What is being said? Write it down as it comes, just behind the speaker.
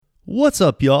What's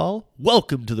up, y'all?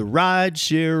 Welcome to the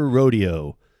Rideshare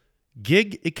Rodeo,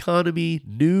 gig economy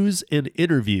news and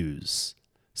interviews,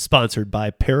 sponsored by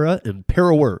Para and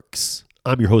ParaWorks.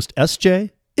 I'm your host,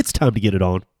 SJ. It's time to get it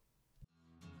on.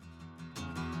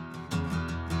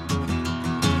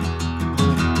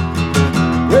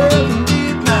 Well,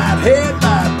 midnight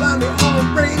headlight, blindly on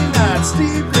a rainy night,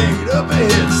 Steve laid up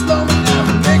ahead, slowing down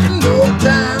and making no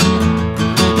time.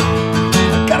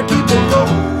 I gotta keep on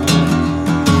rolling.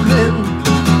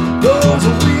 Those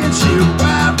are windshield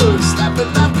wipers slapping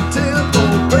out the tempo,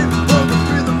 baby, for the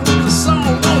rhythm with the song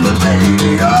on the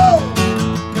radio.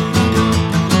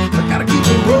 I gotta keep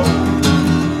on rolling.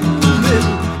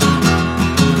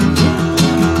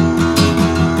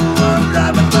 I'm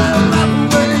driving my life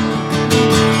away.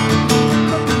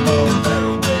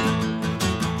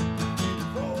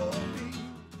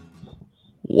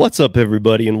 What's up,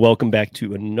 everybody, and welcome back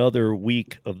to another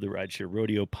week of the Rideshare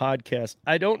Rodeo podcast.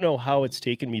 I don't know how it's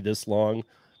taken me this long,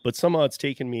 but somehow it's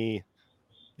taken me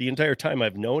the entire time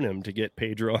I've known him to get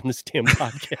Pedro on this damn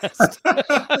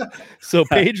podcast. So,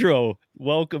 Pedro,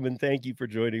 welcome and thank you for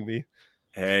joining me.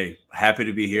 Hey, happy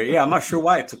to be here. Yeah, I'm not sure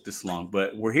why it took this long,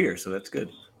 but we're here, so that's good.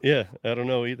 Yeah, I don't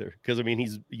know either, because I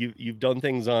mean, you've done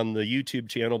things on the YouTube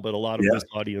channel, but a lot of this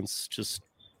audience just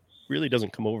really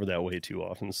doesn't come over that way too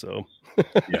often. So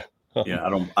yeah, I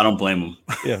don't blame them.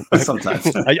 Yeah,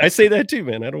 sometimes I say that too,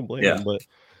 man. I don't blame them, but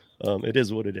it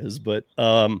is what it is. But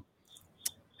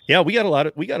yeah, we got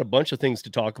a bunch of things to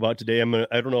talk about today.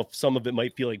 I don't know if some of it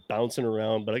might feel like bouncing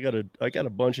around, but I got a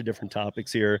bunch of different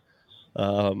topics here.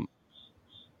 And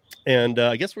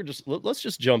I guess let's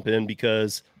just jump in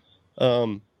because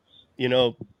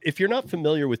if you're not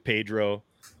familiar with Pedro,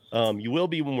 you will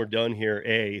be when we're done here,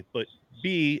 A, but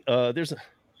B,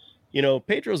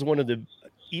 Pedro's one of the,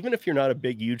 even if you're not a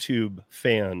big YouTube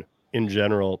fan in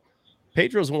general,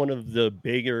 Pedro's one of the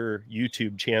bigger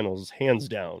YouTube channels, hands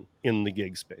down, in the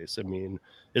gig space. I mean,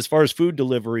 as far as food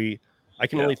delivery, I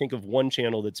can only think of one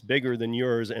channel that's bigger than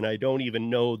yours, and I don't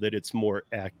even know that it's more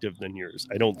active than yours.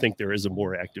 I don't think there is a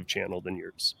more active channel than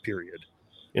yours, period,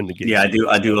 in the gig space.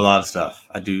 I do a lot of stuff.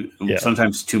 I do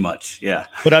sometimes too much. Yeah.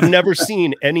 But I've never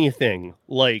seen anything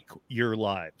like your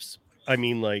lives. I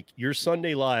mean, like your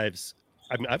Sunday lives,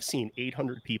 I've seen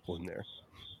 800 people in there.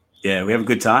 Yeah, we have a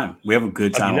good time.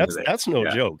 That's no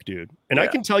joke, dude. And I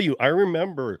can tell you, I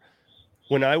remember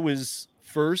when I was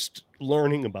first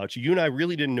learning about you and I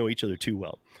really didn't know each other too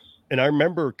well. And I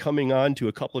remember coming on to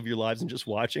a couple of your lives and just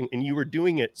watching, and you were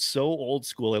doing it so old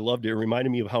school. I loved it. It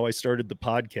reminded me of how I started the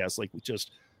podcast, like with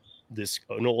just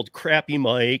an old crappy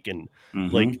mic. And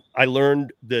like I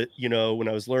learned that, when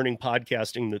I was learning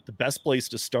podcasting, that the best place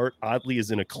to start, oddly,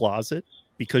 is in a closet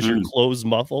because your clothes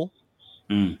muffle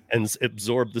and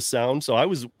absorb the sound. So I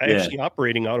was actually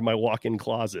operating out of my walk-in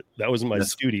closet. That was my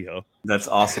studio. That's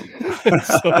awesome.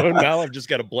 So now I've just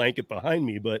got a blanket behind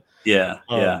me, but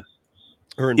I'm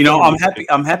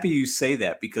happy you say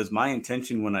that, because my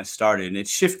intention when I started, and it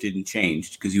shifted and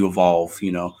changed because you evolve,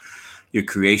 your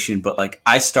creation. But like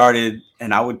I started,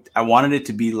 and I wanted it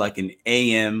to be like an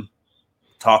AM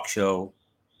talk show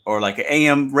or like an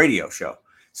AM radio show.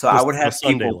 So I would have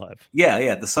Sunday people live.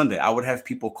 Yeah, the Sunday. I would have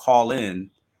people call in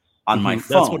on my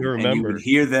phone. That's what I remember. And you would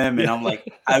hear them, and I'm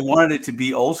like, I wanted it to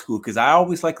be old school because I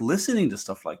always like listening to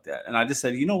stuff like that. And I just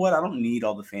said, you know what? I don't need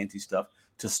all the fancy stuff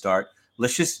to start.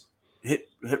 Let's just hit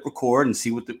record and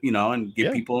see what and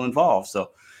get people involved.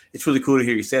 So it's really cool to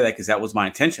hear you say that, because that was my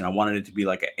intention. I wanted it to be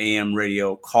like an AM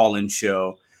radio call-in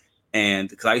show, and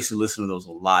because I used to listen to those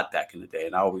a lot back in the day,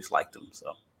 and I always liked them.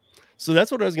 So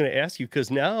that's what I was going to ask you, because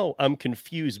now I'm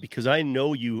confused, because I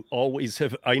know you always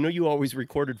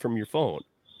recorded from your phone.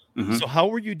 So how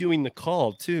were you doing the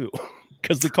call too?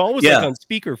 Because the call was like on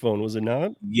speakerphone, was it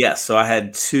not? Yes. So I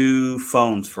had two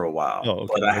phones for a while,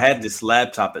 but I had this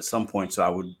laptop at some point, so I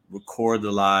would record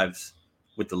the lives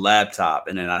with the laptop,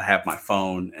 and then I'd have my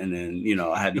phone, and then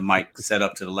I had the mic set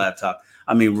up to the laptop.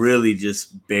 I mean, really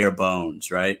just bare bones,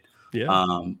 right?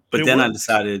 Yeah. But then I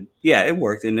decided, it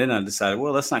worked. And then I decided,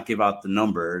 well, let's not give out the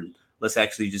number. Let's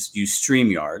actually just use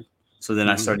StreamYard. So then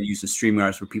I started using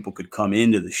StreamYard where people could come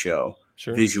into the show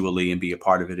visually and be a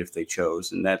part of it if they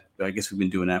chose. And that, I guess we've been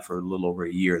doing that for a little over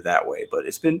a year that way, but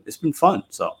it's been fun.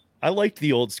 So I liked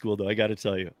the old school, though. I got to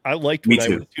tell you, I liked when I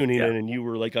was tuning in and you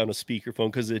were like on a speakerphone,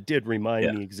 because it did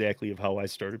remind me exactly of how I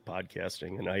started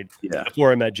podcasting. And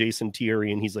before I met Jason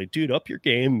Thierry, and he's like, dude, up your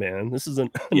game, man. This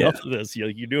isn't enough of this.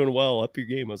 You're doing well. Up your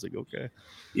game. I was like, okay.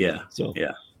 Yeah. So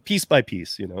piece by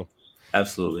piece,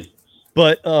 Absolutely.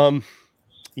 But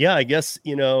I guess,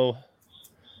 we're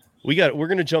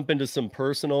going to jump into some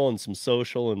personal and some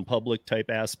social and public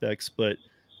type aspects, but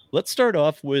let's start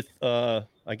off with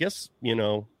I guess,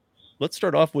 let's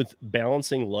start off with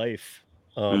balancing life.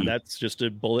 That's just a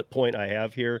bullet point I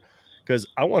have here because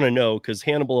I want to know, because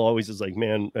Hannibal always is like,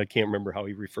 man, I can't remember how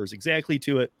he refers exactly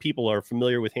to it. People are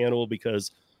familiar with Hannibal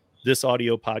because this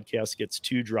audio podcast gets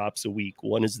 2 drops a week.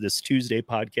 One is this Tuesday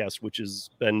podcast, which has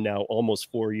been now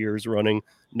almost 4 years running,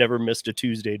 never missed a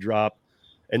Tuesday drop.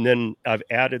 And then I've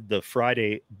added the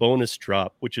Friday bonus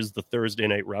drop, which is the Thursday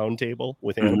night roundtable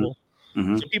with Hannibal.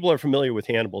 So people are familiar with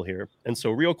Hannibal here. And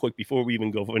so real quick, before we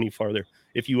even go any farther,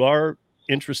 if you are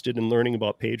interested in learning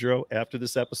about Pedro after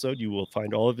this episode, you will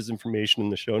find all of his information in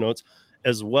the show notes,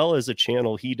 as well as a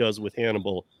channel he does with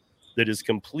Hannibal that is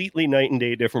completely night and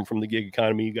day different from the gig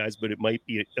economy, you guys, but it might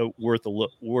be worth a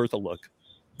look.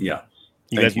 Yeah.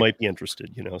 You guys might be interested,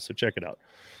 so check it out.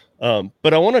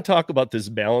 But I want to talk about this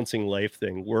balancing life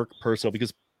thing, work, personal,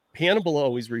 because Hannibal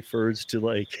always refers to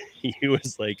like, he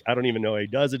was like, I don't even know how he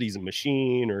does it. He's a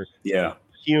machine or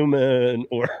human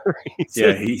or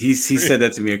he said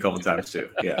that to me a couple times too.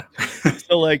 Yeah.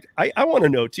 So like, I want to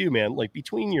know too, man, like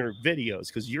between your videos,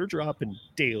 because you're dropping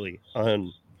daily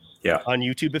on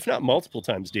YouTube, if not multiple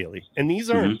times daily. And these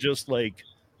aren't just like,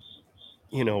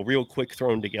 real quick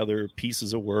thrown together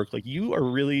pieces of work. Like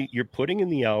you're putting in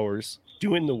the hours,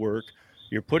 doing the work.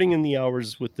 You're putting in the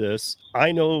hours with this.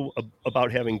 I know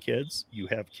about having kids. You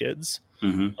have kids.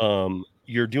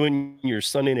 You're doing your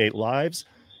Sunday Night Lives.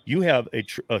 You have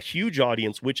a huge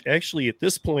audience, which actually at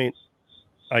this point,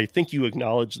 I think you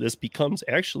acknowledge this, becomes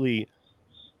actually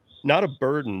not a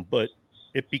burden, but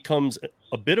it becomes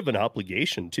a bit of an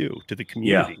obligation too to the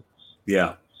community.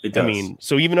 Yeah, it does. I mean,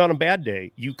 so even on a bad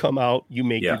day, you come out, you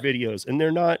make your videos, and they're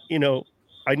not,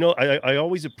 I know I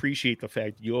always appreciate the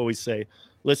fact that you always say,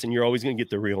 listen, you're always going to get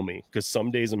the real me, because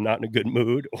some days I'm not in a good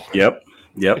mood. Yep.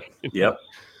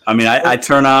 I mean, I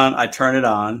turn it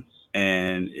on,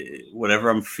 and whatever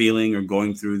I'm feeling or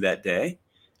going through that day,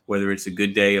 whether it's a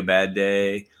good day, a bad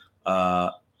day,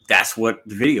 that's what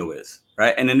the video is,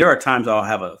 right? And then there are times I'll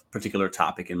have a particular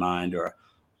topic in mind, or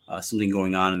something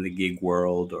going on in the gig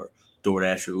world, or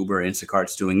DoorDash or Uber,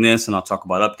 Instacart's doing this, and I'll talk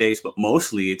about updates. But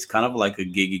mostly it's kind of like a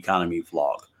gig economy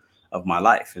vlog of my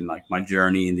life and like my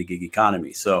journey in the gig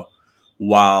economy. So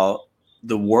while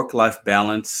the work-life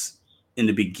balance in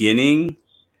the beginning,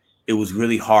 it was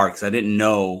really hard because I didn't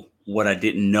know what I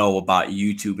didn't know about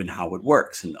YouTube and how it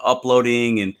works and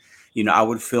uploading. And, I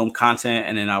would film content,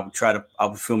 and then I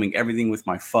was filming everything with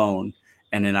my phone,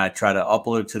 and then I try to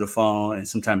upload it to the phone. And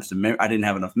sometimes I didn't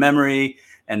have enough memory.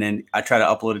 And then I try to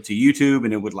upload it to YouTube,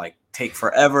 and it would like take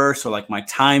forever. So like my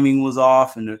timing was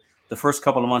off. And the first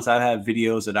couple of months, I'd have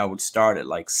videos that I would start at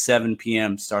like 7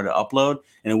 p.m. start to upload,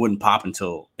 and it wouldn't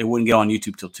get on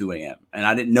YouTube till 2 a.m. And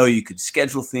I didn't know you could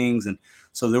schedule things. And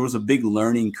so there was a big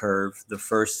learning curve the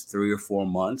first 3 or 4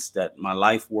 months that my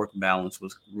life-work balance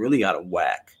was really out of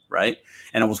whack, right?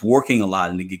 And I was working a lot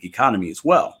in the gig economy as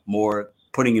well,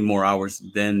 putting in more hours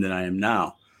then than I am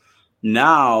now.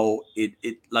 Now, it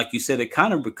like you said, it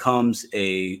kind of becomes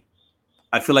I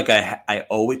feel like I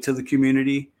owe it to the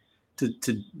community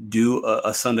to do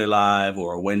a Sunday live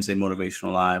or a Wednesday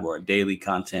motivational live or a daily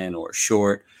content or a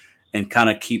short, and kind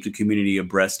of keep the community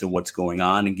abreast of what's going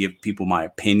on and give people my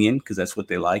opinion, because that's what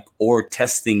they like, or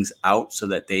test things out so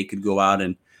that they could go out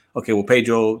and, okay, well,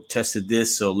 Pedro tested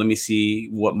this, so let me see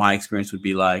what my experience would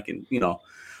be like. And,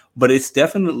 but it's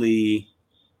definitely,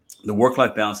 the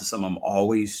work-life balance is something I'm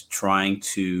always trying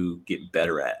to get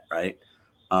better at, right?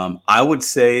 I would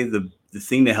say the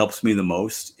thing that helps me the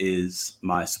most is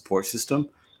my support system.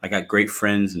 I got great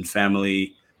friends and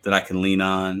family that I can lean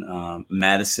on.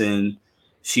 Madison,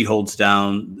 she holds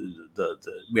down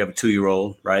we have a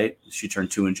 2-year-old, right? She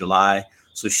turned 2 in July.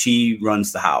 So she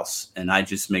runs the house, and I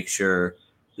just make sure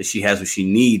that she has what she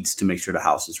needs to make sure the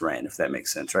house is ran, if that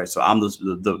makes sense, right? So I'm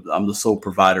the sole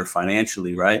provider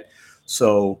financially, right?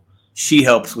 So she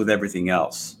helps with everything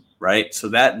else, right? So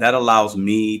that allows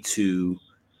me to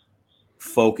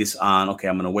focus on, okay,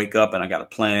 I'm going to wake up and I got a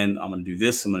plan. I'm going to do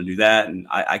this. I'm going to do that. And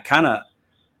I kind of,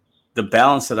 the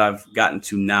balance that I've gotten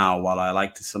to now, while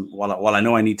I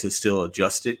know I need to still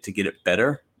adjust it to get it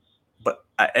better, but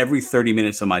every 30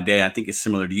 minutes of my day, I think it's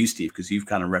similar to you, Steve, because you've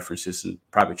kind of referenced this in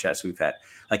private chats we've had.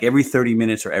 Like every 30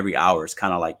 minutes or every hour is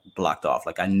kind of like blocked off.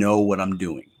 Like I know what I'm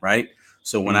doing, right?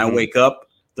 So when I wake up,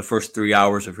 the first 3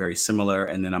 hours are very similar.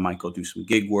 And then I might go do some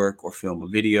gig work or film a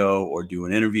video or do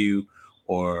an interview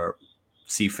or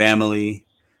see family.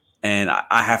 And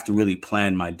I have to really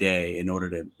plan my day in order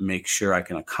to make sure I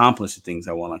can accomplish the things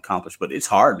I want to accomplish. But it's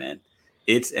hard, man.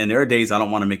 And there are days I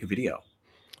don't want to make a video.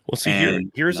 Well, see,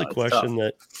 here's a question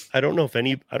that I don't know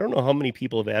how many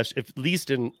people have asked, at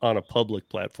least on a public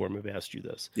platform, have asked you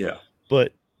this. Yeah.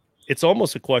 But it's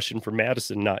almost a question for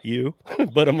Madison, not you,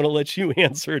 but I'm going to let you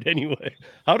answer it anyway.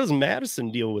 How does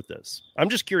Madison deal with this? I'm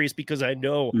just curious because I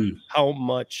know how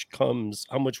much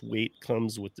weight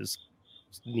comes with this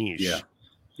niche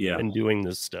and doing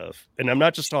this stuff. And I'm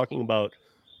not just talking about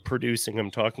producing.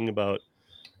 I'm talking about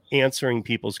answering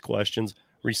people's questions,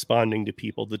 responding to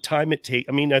people, the time it takes.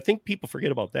 I mean, I think people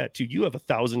forget about that too. You have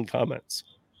 1,000 comments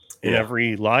in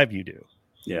every live you do.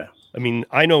 Yeah. I mean,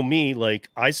 I know me, like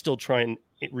I still try and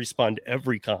respond to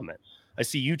every comment. I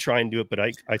see you try and do it, but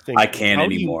I think I can't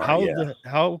anymore.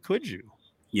 How could you?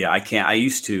 Yeah, I can't. I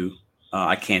used to.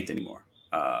 I can't anymore.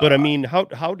 But I mean,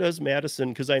 how does Madison?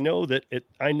 Because I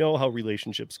know how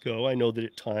relationships go. I know that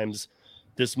at times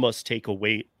this must take a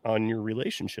weight on your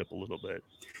relationship a little bit.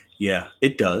 Yeah,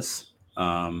 it does.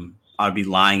 I'd be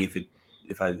lying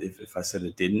if I said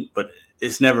it didn't. But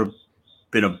it's never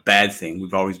been a bad thing.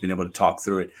 We've always been able to talk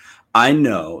through it. I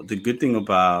know the good thing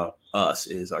about us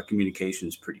is our communication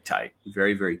is pretty tight,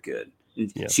 very, very good.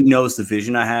 She knows the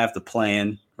vision I have, the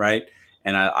plan, right?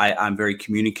 And I'm very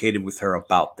communicative with her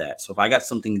about that. So if I got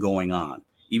something going on,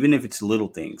 even if it's little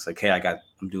things like, hey,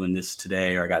 I'm doing this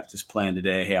today, or I got this plan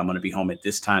today. Hey, I'm going to be home at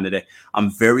this time today. I'm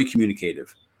very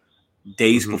communicative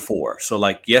days before. So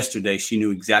like yesterday, she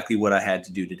knew exactly what I had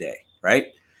to do today, right?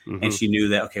 And she knew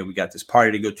that, okay, we got this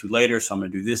party to go to later, so I'm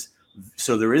going to do this.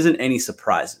 So there isn't any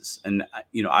surprises. And,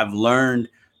 I've learned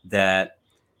that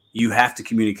you have to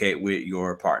communicate with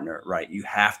your partner, right? You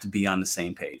have to be on the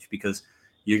same page because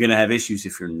you're going to have issues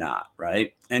if you're not,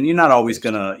 right? And you're not always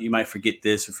you might forget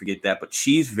this or forget that, but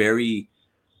she's a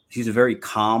very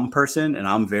calm person, and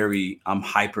I'm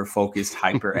hyper focused,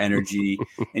 hyper energy,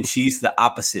 and she's the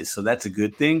opposite. So that's a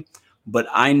good thing. But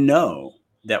I know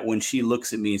that when she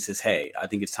looks at me and says, hey, I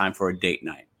think it's time for a date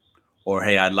night, or,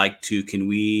 hey, I'd like to, can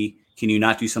you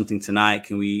not do something tonight?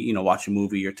 Can we, watch a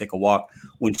movie or take a walk?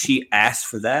 When she asks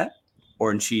for that, or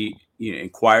when she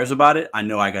inquires about it, I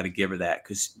know I got to give her that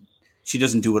because she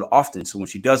doesn't do it often. So when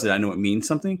she does it, I know it means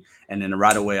something. And then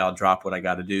right away, I'll drop what I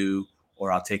got to do,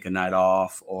 or I'll take a night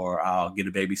off, or I'll get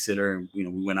a babysitter. We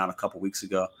went out a couple weeks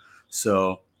ago.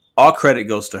 So all credit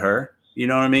goes to her. You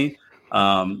know what I mean?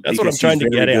 That's what I'm trying to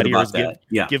get at here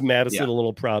is give Madison a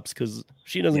little props because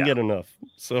she doesn't get enough.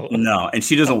 So no, and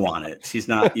she doesn't want it. She's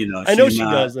not, I know she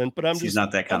doesn't, but she's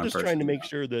not that kind of person. I'm just trying to make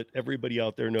sure that everybody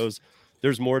out there knows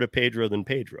there's more to Pedro than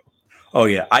Pedro. Oh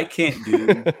yeah, I can't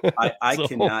do. I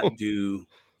cannot do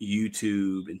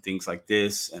YouTube and things like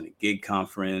this and a gig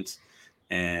conference,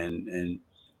 and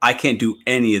I can't do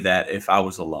any of that if I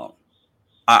was alone.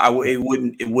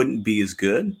 It wouldn't be as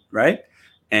good, right?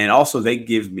 And also,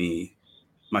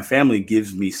 my family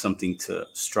gives me something to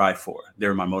strive for.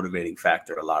 They're my motivating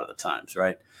factor a lot of the times,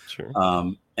 right? Sure.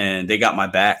 And they got my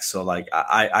back. So like,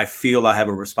 I feel I have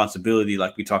a responsibility,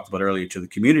 like we talked about earlier, to the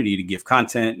community to give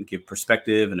content and give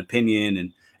perspective and opinion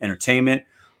and entertainment.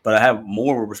 But I have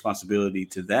more responsibility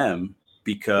to them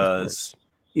because,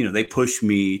 they push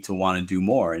me to want to do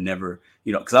more and never,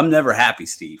 because I'm never happy,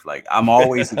 Steve. Like I'm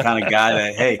always the kind of guy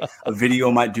that, hey, a video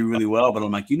might do really well, but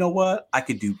I'm like, you know what? I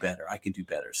could do better.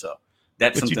 So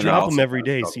that's something. But you drop them every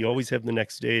day, so you always have the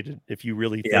next day if you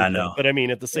really think. Yeah, I know. But I mean,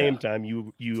 at the same time,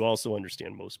 you also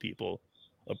understand most people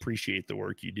appreciate the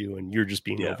work you do, and you're just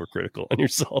being overcritical on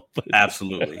yourself. But...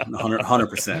 Absolutely,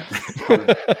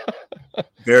 100%.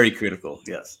 Very critical.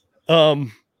 Yes.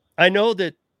 I know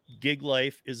that gig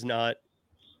life is not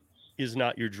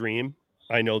your dream.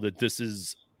 I know that this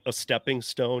is a stepping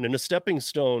stone, and a stepping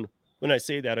stone. When I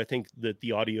say that, I think that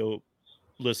the audio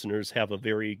listeners have a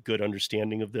very good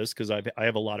understanding of this because I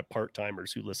have a lot of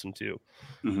part-timers who listen to,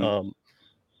 and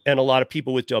a lot of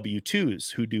people with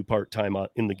W-2s who do part-time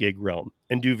in the gig realm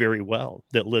and do very well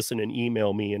that listen and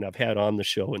email me, and I've had on the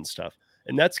show and stuff.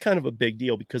 And that's kind of a big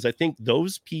deal because I think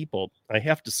those people, I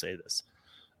have to say this,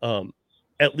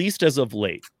 at least as of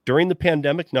late, during the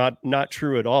pandemic, not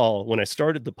true at all when I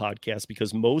started the podcast,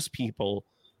 because most people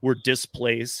were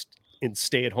displaced in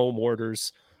stay-at-home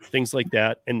orders, things like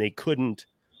that, and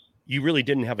you really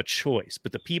didn't have a choice.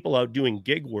 But the people out doing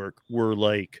gig work were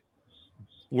like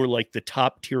the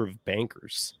top tier of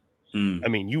bankers. I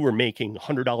mean, you were making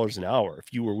 $100 an hour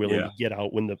if you were willing to get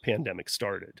out when the pandemic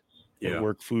started and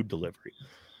work food delivery.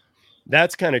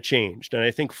 That's kind of changed. And I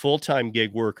think full-time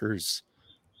gig workers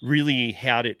really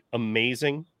had it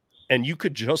amazing. And you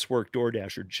could just work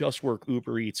DoorDash or just work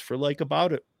Uber Eats for like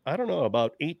about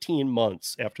 18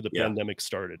 months after the pandemic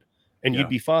started, and you'd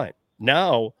be fine.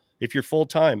 Now, if you're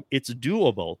full-time, it's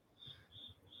doable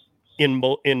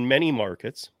in many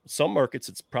markets. Some markets,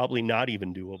 it's probably not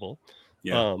even doable.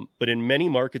 But in many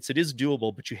markets, it is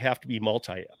doable, but you have to be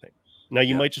multi-apping. Now,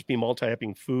 you might just be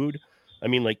multi-apping food, I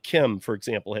mean, like Kim, for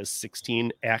example, has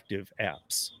 16 active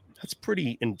apps. That's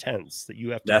pretty intense that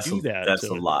you have to do that. That's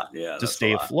a lot. Yeah. To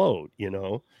stay afloat, you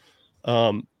know?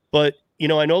 But, you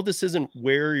know, I know this isn't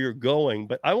where you're going,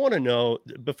 but I want to know,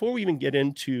 before we even get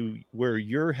into where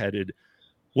you're headed,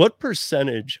 what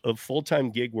percentage of full-time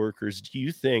gig workers do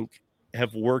you think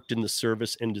have worked in the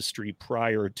service industry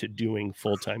prior to doing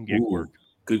full-time gig work?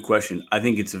 Good question. I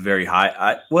think it's a very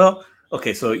high.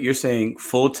 Okay, so you're saying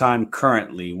full-time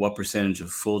currently, what percentage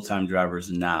of full-time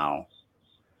drivers now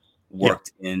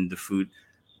worked in the food?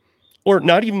 Or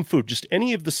not even food, just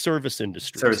any of the service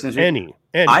industries. Any.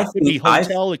 It could be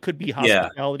hotel, it could be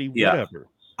hospitality, whatever.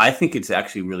 I think it's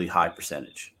actually really high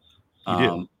percentage.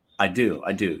 You do?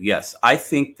 I do. Yes. I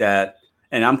think that,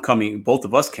 and both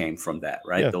of us came from that,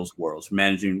 right? Yeah. Those worlds,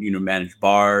 managed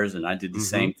bars, and I did the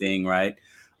same thing, right?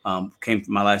 Came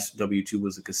from my last W-2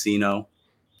 was a casino.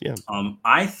 Yeah.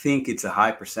 I think it's a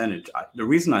high percentage. The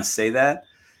reason I say that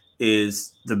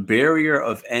is the barrier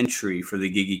of entry for the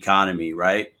gig economy,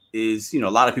 right? Is, a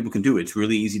lot of people can do it. It's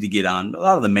really easy to get on a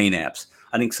lot of the main apps.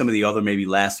 I think some of the other maybe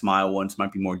last mile ones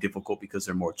might be more difficult because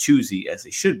they're more choosy, as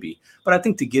they should be. But I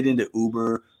think to get into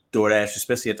Uber, DoorDash,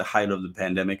 especially at the height of the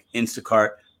pandemic,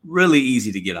 Instacart, really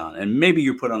easy to get on. And maybe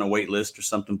you're put on a wait list or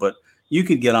something, but you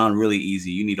could get on really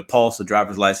easy. You need a pulse, a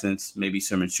driver's license, maybe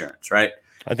some insurance, right?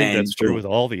 I think that's true with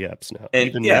all the apps now.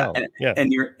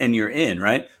 And you're in,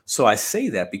 right? So I say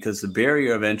that because the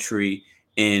barrier of entry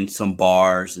in some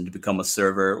bars and to become a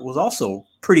server was also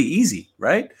pretty easy,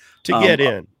 right? To get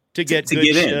in, to get good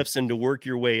shifts and to work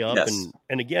your way up. Yes.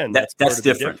 And again, that's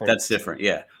different. That's different.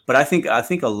 Yeah. But I think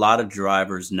a lot of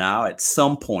drivers now at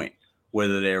some point,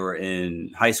 whether they were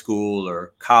in high school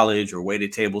or college or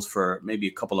waited tables for maybe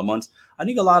a couple of months, I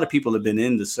think a lot of people have been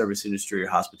in the service industry or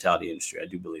hospitality industry. I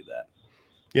do believe that.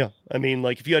 Yeah. I mean,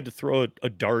 like if you had to throw a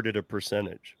dart at a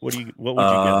percentage, what would you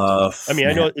guess? I mean,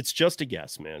 I know it's just a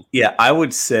guess, man. Yeah, I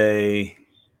would say,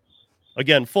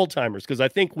 again, full-timers, because I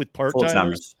think with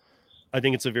part-timers, I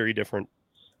think it's a very different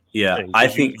thing. I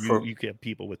think you get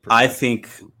people with I think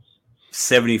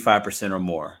 75% or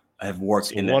more have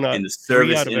worked in the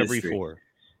service industry. Every 4.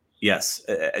 Yes,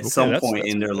 at some point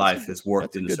in their life has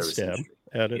worked in the service industry.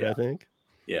 At it, I think.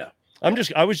 Yeah.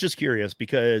 I was just curious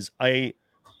because I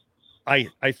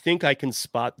think I can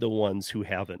spot the ones who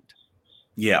haven't.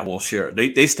 Yeah, well, sure.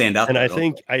 They stand out. And I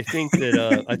think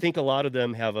that I think a lot of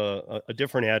them have a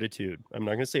different attitude. I'm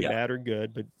not going to say bad or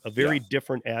good, but a very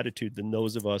different attitude than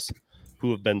those of us who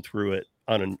have been through it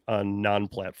on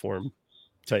non-platform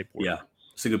type work. Yeah,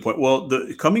 it's a good point. Well,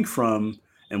 coming from,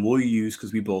 and we'll use,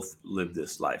 because we both live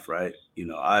this life, right?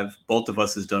 Both of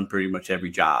us has done pretty much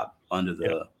every job under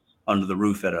the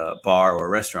roof at a bar or a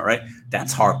restaurant, right?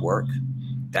 That's hard work.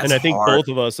 And I think both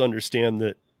of us understand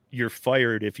that you're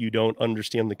fired if you don't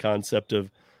understand the concept of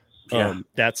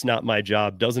that's not my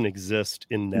job doesn't exist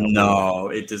in that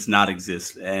world. It does not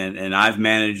exist. And I've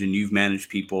managed and you've managed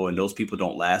people, and those people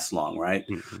don't last long, right?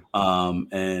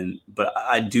 Mm-hmm. But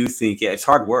I do think it's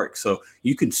hard work. So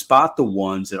you can spot the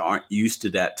ones that aren't used to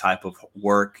that type of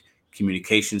work,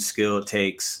 communication skill it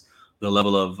takes, the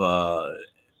level of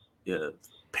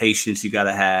patience you got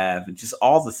to have, and just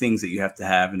all the things that you have to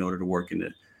have in order to work in the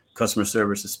customer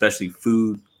service, especially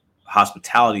food,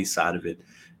 hospitality side of it.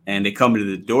 And they come to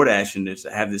the DoorDash and they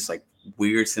have this like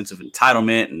weird sense of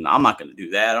entitlement, and I'm not going to do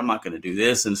that. I'm not going to do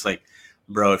this. And it's like,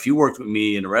 bro, if you worked with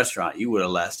me in a restaurant, you would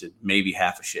have lasted maybe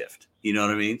half a shift. You know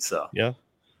what I mean? So, yeah.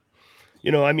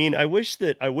 I mean, I wish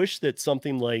that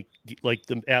something like the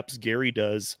apps Gary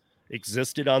does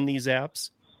existed on these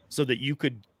apps so that you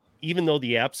could, even though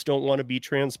the apps don't want to be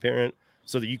transparent,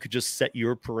 so that you could just set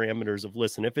your parameters of,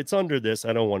 listen, if it's under this,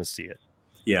 I don't want to see it.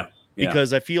 Yeah.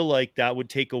 Because I feel like that would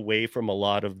take away from a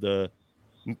lot of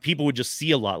people would just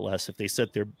see a lot less if they set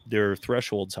their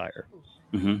thresholds higher.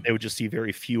 Mm-hmm. They would just see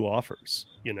very few offers,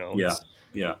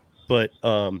 Yeah. But,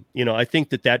 I think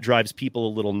that drives people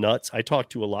a little nuts. I talk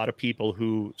to a lot of people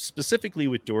who specifically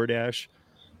with DoorDash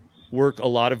work a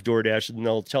lot of DoorDash, and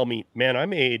they'll tell me, man, I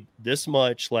made this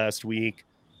much last week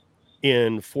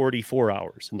in 44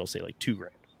 hours. And they'll say like $2,000.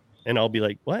 And I'll be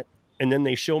like, what? And then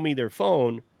they show me their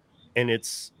phone and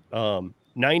it's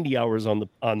 90 hours on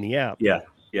the app.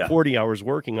 Yeah. 40 hours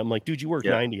working. I'm like, dude, you work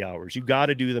 90 hours. You got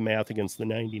to do the math against the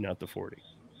 90, not the 40.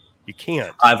 You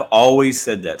can't. I've always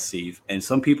said that, Steve. And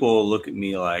some people look at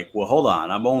me like, well, hold on,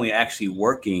 I'm only actually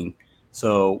working.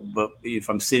 So, but if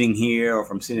I'm sitting here or if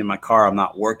I'm sitting in my car, I'm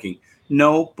not working.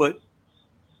 No, but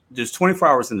there's 24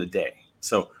 hours in the day.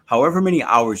 So however many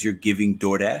hours you're giving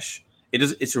DoorDash,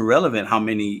 it's irrelevant how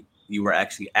many you were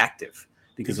actually active.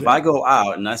 Because if I go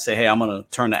out and I say, hey, I'm going to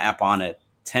turn the app on at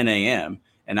 10 a.m.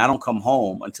 and I don't come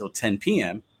home until 10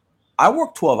 p.m., I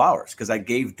worked 12 hours because I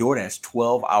gave DoorDash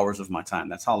 12 hours of my time.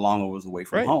 That's how long I was away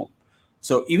from home.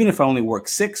 So even if I only work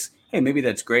 6, hey, maybe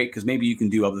that's great because maybe you can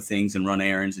do other things and run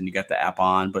errands and you got the app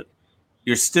on, but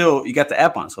you got the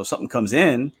app on. So if something comes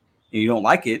in and you don't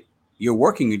like it, you're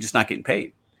working, you're just not getting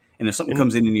paid. And if something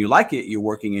comes in and you like it, you're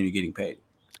working and you're getting paid.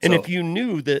 And if you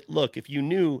knew that, look, if you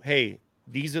knew, hey,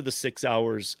 these are the 6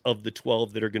 hours of the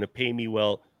 12 that are going to pay me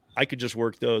well, I could just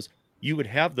work those. You would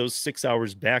have those 6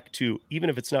 hours back to, even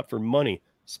if it's not for money,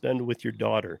 spend with your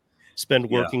daughter, spend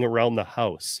working around the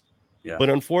house. Yeah. But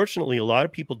unfortunately, a lot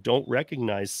of people don't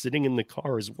recognize sitting in the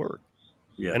car as work.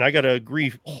 Yeah. And I got to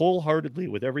agree wholeheartedly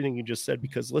with everything you just said,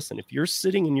 because listen, if you're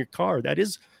sitting in your car, that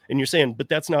is, and you're saying, but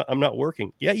that's not, I'm not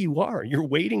working. Yeah, you are. You're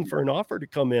waiting for an offer to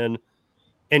come in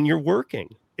and you're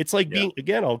working. It's like being,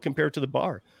 again, I'll compare it to the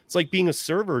bar. It's like being a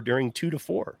server during 2 to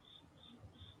 4.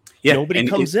 Yeah. Nobody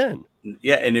comes in.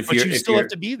 Yeah. And if you still have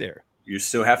to be there. You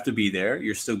still have to be there.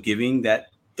 You're still giving that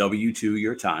W-2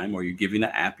 your time, or you're giving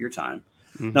the app your time.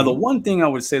 Mm-hmm. Now, the one thing I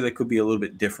would say that could be a little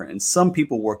bit different, and some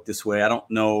people work this way. I don't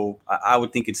know. I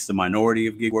would think it's the minority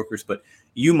of gig workers, but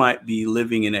you might be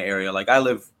living in an area like I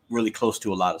live really close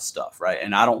to a lot of stuff, right?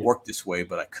 And I don't work this way,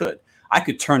 but I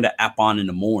could turn the app on in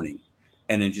the morning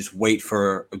and then just wait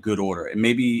for a good order. And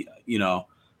maybe,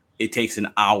 it takes an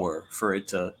hour for it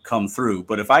to come through.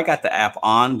 But if I got the app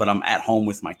on, but I'm at home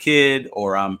with my kid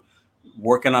or I'm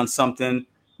working on something,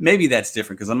 maybe that's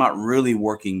different because I'm not really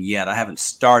working yet. I haven't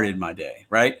started my day,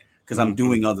 right? Because I'm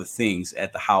doing other things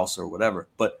at the house or whatever.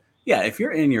 But yeah, if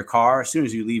you're in your car, as soon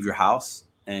as you leave your house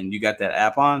and you got that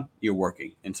app on, you're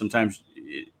working. And sometimes,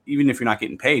 even if you're not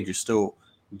getting paid, you're still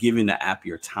giving the app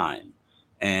your time.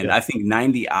 And I think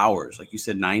 90 hours, like you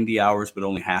said, 90 hours, but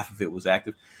only half of it was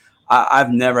active. I've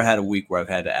never had a week where I've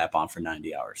had the app on for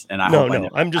 90 hours. And I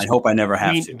hope I never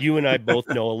have to. You and I both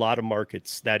know a lot of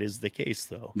markets that is the case,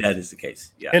 though. That is the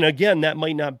case. Yeah. And again, that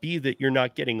might not be that you're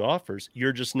not getting offers.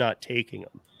 You're just not taking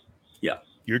them. Yeah.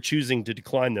 You're choosing to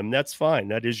decline them. That's fine.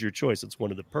 That is your choice. It's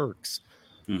one of the perks.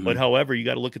 Mm-hmm. But however, you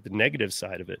got to look at the negative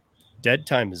side of it. Dead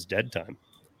time is dead time.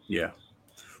 Yeah.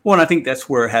 Well, and I think that's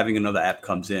where having another app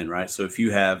comes in, right? So if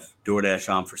you have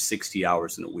DoorDash on for 60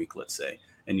 hours in a week, let's say,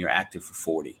 and you're active for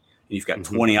 40, and you've got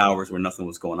 20 hours where nothing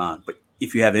was going on. But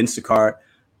if you have Instacart,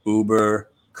 Uber,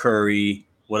 Curry,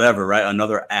 whatever, right?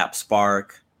 Another app,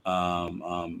 Spark.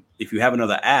 If you have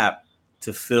another app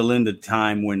to fill in the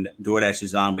time when DoorDash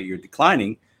is on, but you're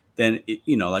declining, then,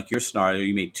 like your scenario,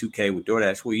 you made $2K with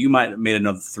DoorDash. Well, you might have made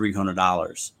another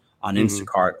 $300 on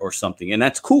Instacart or something. And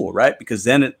that's cool, right? Because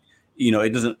then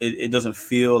it doesn't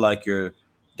feel like your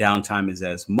downtime is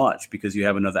as much because you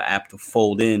have another app to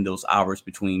fold in those hours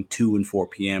between 2 and 4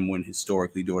 p.m. when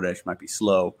historically DoorDash might be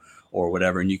slow or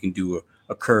whatever. And you can do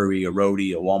a Curry, a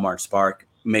Roadie, a Walmart Spark,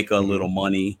 make a little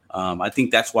money. I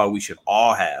think that's why we should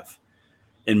all have,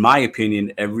 in my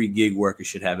opinion, every gig worker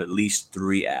should have at least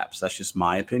 3 apps. That's just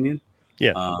my opinion.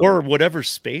 Yeah. Or whatever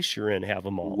space you're in, have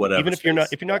them all. Even if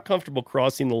you're not comfortable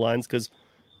crossing the lines, because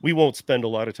we won't spend a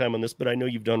lot of time on this, but I know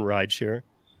you've done rideshare.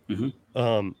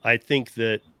 Mm-hmm. I think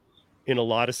that in a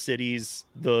lot of cities,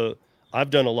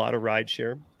 I've done a lot of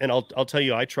rideshare, and I'll tell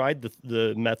you, I tried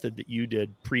the method that you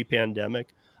did pre-pandemic.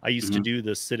 I used to do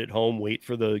the sit at home, wait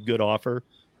for the good offer,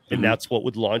 and that's what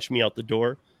would launch me out the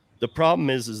door. The problem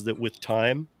is that with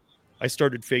time, I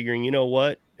started figuring, you know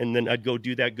what? And then I'd go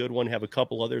do that good one, have a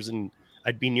couple others, and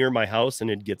I'd be near my house and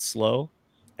it'd get slow,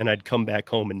 and I'd come back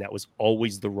home, and that was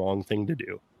always the wrong thing to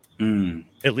do.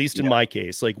 At least in my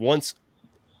case. Like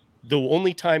the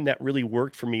only time that really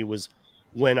worked for me was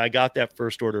when I got that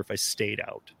first order, if I stayed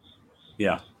out.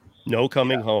 Yeah. No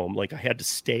coming home. Like I had to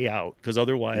stay out because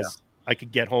otherwise I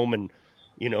could get home and,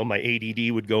 my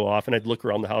ADD would go off and I'd look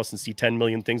around the house and see 10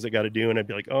 million things I got to do. And I'd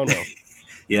be like, oh no.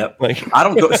 Yep. Like, I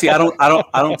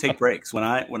don't take breaks when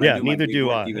I do neither do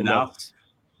I. Even now,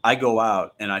 I go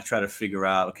out and I try to figure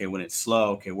out, okay, when it's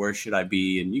slow, okay, where should I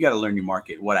be? And you got to learn your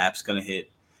market, what app's going to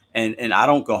hit. And I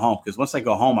don't go home because once I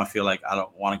go home, I feel like I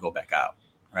don't want to go back out.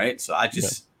 Right. So I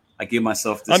give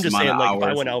myself this amount of hours. If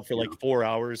I went out for 4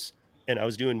 hours and I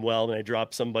was doing well and I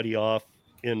dropped somebody off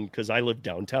because I live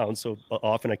downtown, so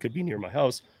often I could be near my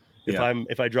house.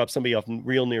 If I drop somebody off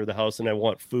real near the house and I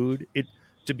want food,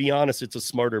 to be honest, it's a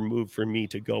smarter move for me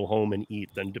to go home and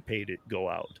eat than to pay to go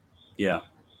out. Yeah.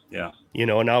 Yeah.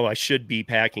 Now I should be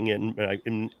packing it.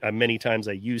 And many times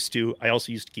I used to. I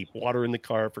also used to keep water in the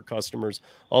car for customers.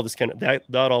 All this kind of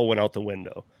that all went out the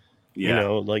window. Yeah.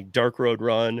 Like Dark Road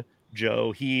Run,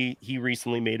 Joe, he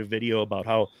recently made a video about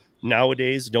how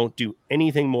nowadays don't do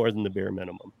anything more than the bare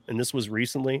minimum. And this was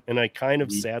recently. And I kind of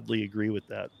sadly agree with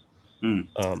that.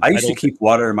 I used to keep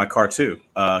water in my car too,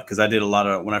 because I did a lot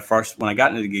of when I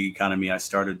got into the gig economy, I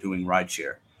started doing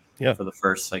rideshare. Yeah. For the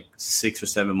first like 6 or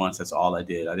 7 months, that's all I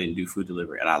did. I didn't do food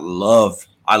delivery, and I love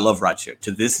rideshare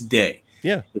to this day.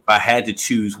 Yeah. If I had to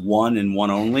choose one and one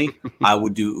only, I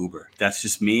would do Uber. That's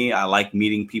just me. I like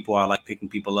meeting people. I like picking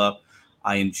people up.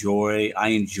 I enjoy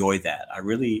that. I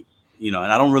really, and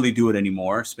I don't really do it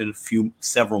anymore. It's been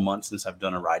several months since I've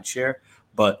done a rideshare,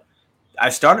 but I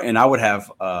started, and I would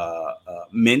have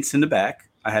mints in the back.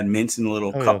 I had mints in a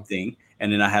little cup thing,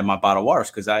 and then I had my bottled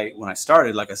waters because when I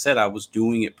started, like I said, I was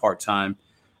doing it part-time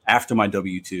after my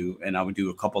W-2, and I would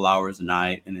do a couple hours a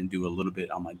night and then do a little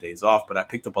bit on my days off. But I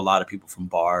picked up a lot of people from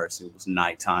bars. It was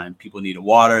nighttime. People needed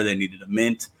water. They needed a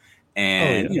mint.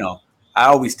 And, I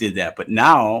always did that. But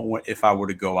now if I were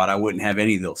to go out, I wouldn't have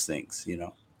any of those things,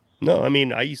 No, I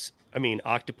mean,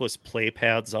 octopus play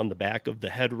pads on the back of the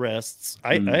headrests.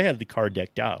 I had the car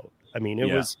decked out. I mean,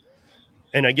 it was,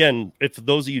 and again, if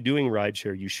those of you doing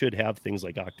rideshare, you should have things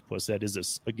like octopus. That is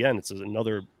it's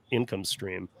another income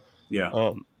stream.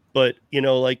 Yeah. But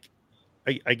like,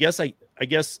 I guess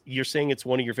you're saying it's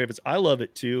one of your favorites. I love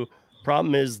it too.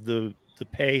 Problem is the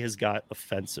pay has got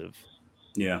offensive.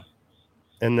 Yeah.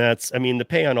 And the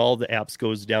pay on all the apps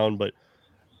goes down, but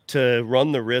to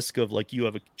run the risk of, like, you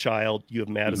have a child, you have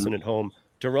Madison at home,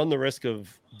 to run the risk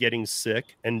of getting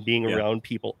sick and being around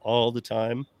people all the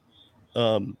time,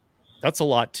 that's a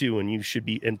lot too.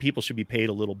 And people should be paid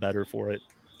a little better for it.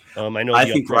 I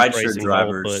think rideshare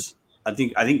drivers, I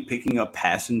think picking up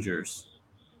passengers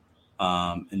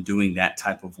and doing that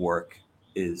type of work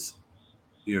is,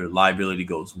 your liability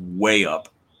goes way up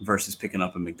versus picking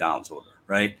up a McDonald's order.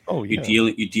 Right. Oh, yeah.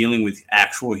 You're dealing with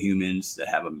actual humans that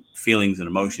have feelings and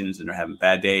emotions, and they're having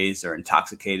bad days. They're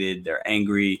intoxicated. They're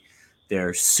angry.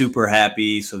 They're super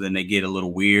happy. So then they get a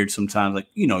little weird sometimes. Like,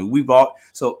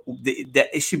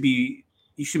 it should be,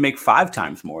 you should make 5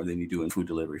 times more than you do in food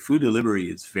delivery. Food delivery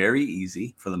is very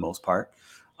easy for the most part.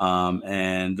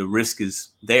 And the risk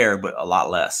is there, but a lot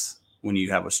less. When you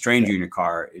have a stranger in your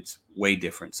car, it's way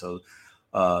different. So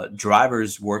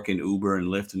drivers working Uber and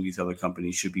Lyft and these other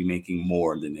companies should be making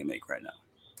more than they make right now.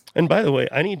 And by the way,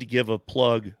 I need to give a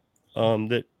plug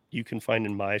that you can find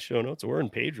in my show notes, or in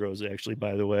Pedro's, actually,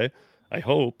 by the way, I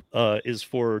hope, is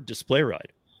for Display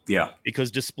Ride. Yeah.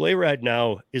 Because Display Ride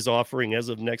now is offering, as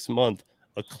of next month,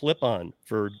 a clip-on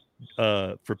for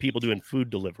people doing food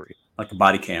delivery. Like a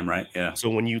body cam, right? Yeah. So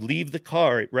when you leave the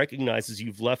car, it recognizes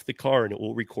you've left the car, and it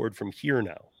will record from here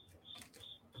now.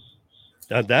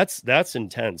 Now that's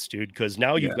intense, dude, because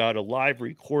now you've got a live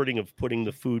recording of putting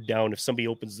the food down. If somebody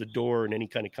opens the door in any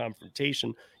kind of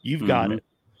confrontation, you've got it.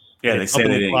 Yeah, they say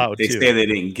they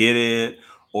didn't get it,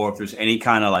 or if there's any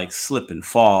kind of like slip and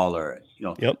fall, or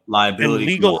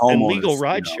liability. And legal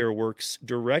rideshare works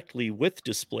directly with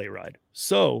Display Ride.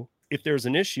 So if there's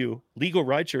an issue, legal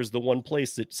rideshare is the one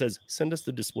place that says, send us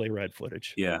the Display Ride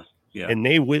footage. Yeah. And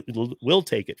they will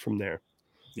take it from there.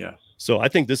 Yeah. So I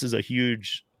think this is a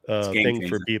huge thing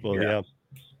for people.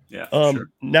 Yeah. Sure.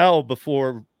 Now,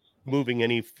 before moving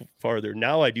any farther,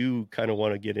 now I do kind of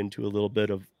want to get into a little bit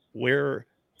of where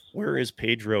is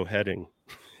Pedro heading?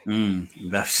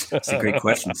 That's a great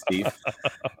question, Steve.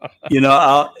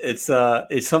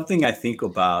 It's something I think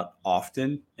about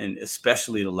often, and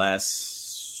especially the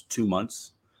last 2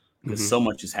 months, because so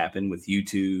much has happened with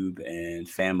YouTube and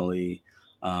family.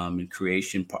 And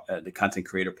creation, the content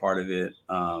creator part of it.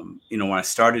 When I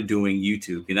started doing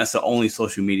YouTube, and that's the only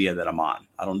social media that I'm on.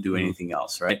 I don't do anything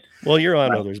else, right? Well, you're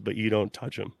on others, but you don't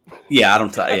touch them. Yeah, I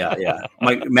don't. Yeah.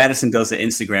 Madison does the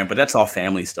Instagram, but that's all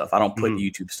family stuff. I don't put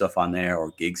YouTube stuff on there,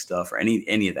 or gig stuff, or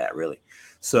any of that really.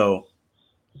 So,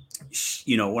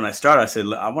 when I started, I said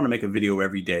I want to make a video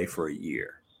every day for a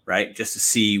year, right? Just to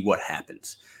see what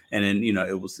happens. And then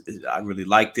I really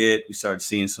liked it. We started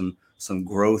seeing some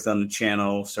growth on the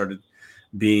channel, started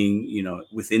being,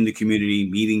 within the community,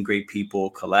 meeting great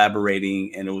people,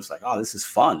 collaborating. And it was like, oh, this is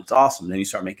fun. It's awesome. Then you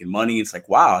start making money. It's like,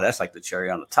 wow, that's like the cherry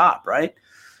on the top, right?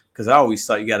 Because I always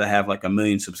thought you got to have like 1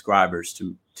 million subscribers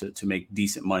to make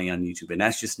decent money on YouTube. And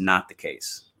that's just not the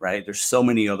case, right? There's so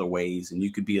many other ways, and you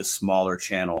could be a smaller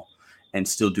channel and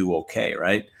still do okay,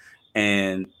 right?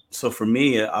 And so for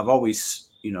me, I've always,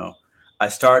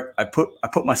 I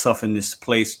put myself in this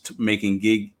place to making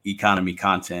gig economy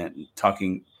content,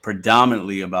 talking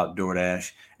predominantly about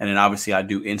DoorDash. And then obviously I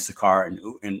do Instacart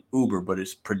and Uber, but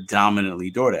it's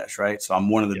predominantly DoorDash, right? So I'm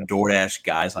one of the DoorDash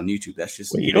guys on YouTube. That's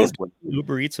just you don't do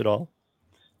Uber Eats at all?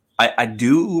 I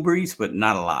do Uber Eats, but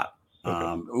not a lot.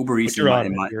 Okay. Uber Eats, you're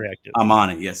active. I'm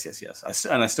on it. Yes.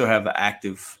 I still have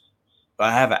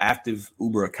I have an active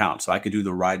Uber account, so I could do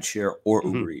the rideshare or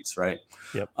Uber Eats, right?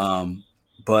 Yep.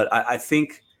 But I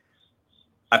think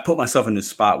I put myself in this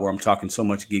spot where I'm talking so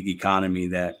much gig economy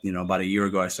that, about a year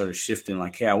ago, I started shifting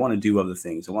like, hey, I want to do other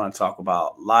things. I want to talk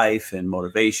about life and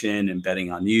motivation and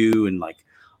betting on you and like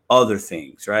other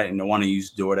things, right? And I want to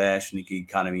use DoorDash and the gig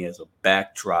economy as a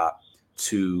backdrop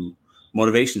to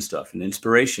motivation stuff and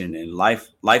inspiration and life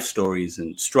stories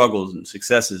and struggles and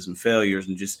successes and failures,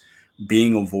 and just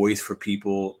being a voice for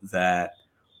people that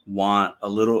want a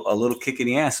little kick in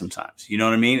the ass sometimes, you know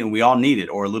what I mean? And we all need it,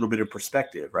 or a little bit of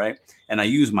perspective, right? And I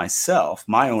use my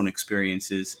own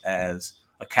experiences as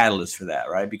a catalyst for that,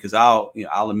 right? Because I'll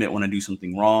admit when I do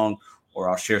something wrong, or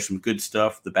I'll share some good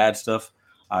stuff, the bad stuff.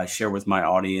 I share with my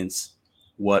audience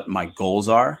what my goals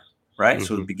are, right? Mm-hmm.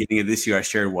 So at the beginning of this year, I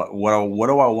shared what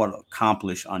do I want to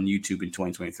accomplish on YouTube in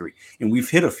 2023, and we've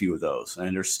hit a few of those,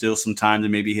 and there's still some time to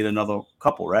maybe hit another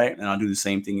couple, right? And I'll do the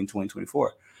same thing in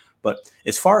 2024. But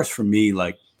as far as for me,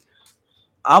 like,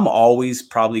 I'm always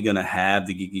probably going to have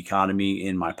the gig economy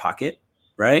in my pocket,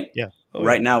 right? Yeah.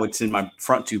 Right now, it's in my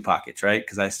front two pockets, right?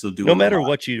 Because I still do. No matter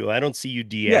what you do, I don't see you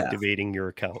deactivating your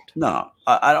account. No,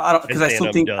 I don't, because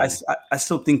I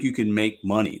still think you can make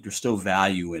money. There's still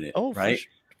value in it, right?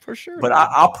 For sure. But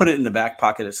I'll put it in the back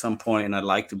pocket at some point, and I'd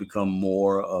like to become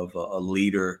more of a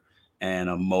leader and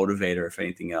a motivator, if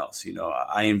anything else.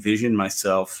 I envision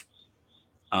myself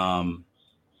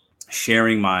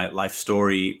sharing my life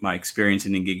story, my experience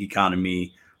in the gig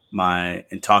economy,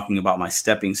 and talking about my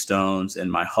stepping stones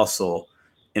and my hustle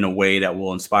in a way that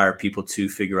will inspire people to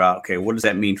figure out, okay, what does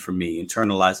that mean for me?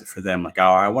 Internalize it for them. Like, oh,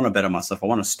 I want to bet on myself. I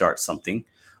want to start something.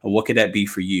 Or what could that be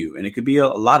for you? And it could be a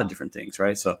lot of different things,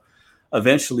 right? So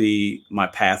eventually my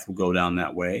path will go down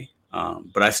that way.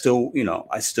 But I still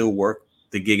work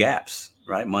the gig apps,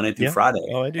 right? Monday through Friday.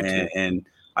 Oh, I do too. And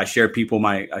I share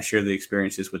the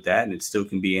experiences with that, and it still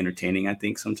can be entertaining, I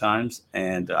think, sometimes.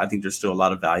 And I think there's still a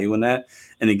lot of value in that.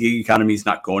 And the gig economy is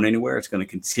not going anywhere. It's going to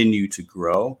continue to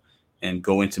grow and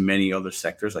go into many other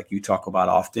sectors, like you talk about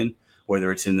often, whether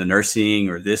it's in the nursing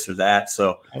or this or that.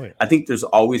 So I think there's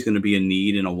always going to be a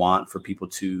need and a want for people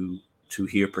to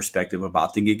hear perspective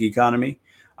about the gig economy.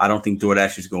 I don't think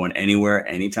DoorDash is going anywhere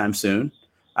anytime soon.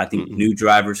 I think new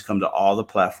drivers come to all the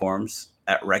platforms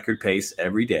at record pace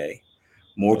every day.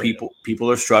 More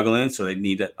people are struggling, so they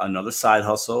need another side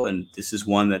hustle. And this is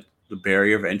one that the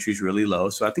barrier of entry is really low.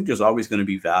 So I think there's always going to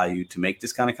be value to make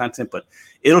this kind of content, but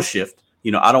it'll shift.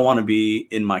 I don't want to be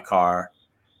in my car,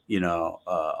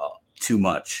 too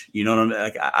much. You know what I mean?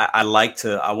 Like,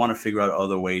 I want to figure out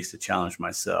other ways to challenge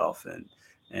myself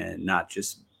and not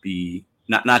just be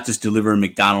not just delivering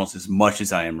McDonald's as much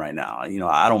as I am right now.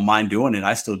 I don't mind doing it.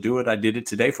 I still do it. I did it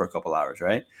today for a couple hours,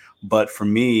 right? But for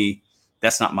me,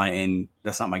 that's not my end.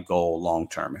 That's not my goal long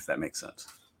term, if that makes sense.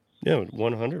 Yeah,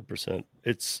 100%.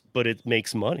 But it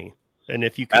makes money. And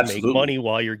if you can make money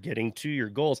while you're getting to your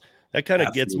goals, that kind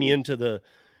of gets me into the,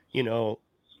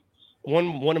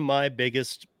 one of my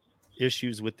biggest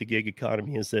issues with the gig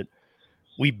economy is that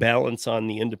we balance on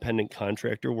the independent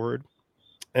contractor word.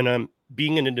 And I'm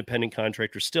being an independent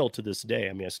contractor still to this day.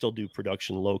 I mean, I still do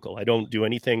production local. I don't do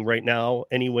anything right now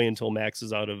anyway until Max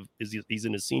is he's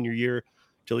in his senior year.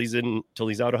 Till he's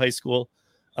out of high school.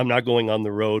 I'm not going on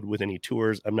the road with any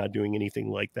tours. I'm not doing anything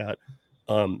like that.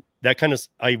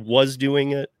 I was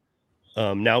doing it.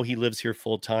 Now he lives here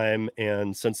full time.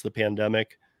 And since the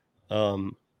pandemic,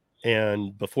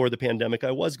 and before the pandemic,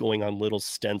 I was going on little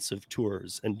stints of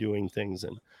tours and doing things.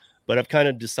 But I've kind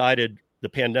of decided the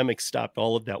pandemic stopped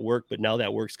all of that work, but now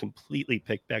that work's completely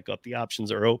picked back up. The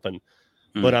options are open,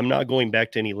 but I'm not going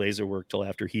back to any laser work till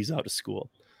after he's out of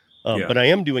school. But I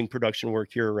am doing production work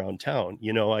here around town.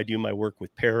 I do my work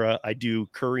with Para. I do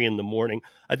curry in the morning.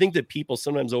 I think that people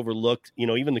sometimes overlook,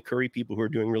 even the curry people who are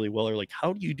doing really well are like,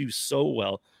 how do you do so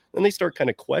well? And they start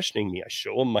kind of questioning me. I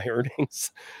show them my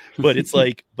earnings, but it's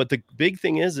like, but the big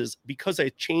thing is because I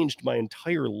changed my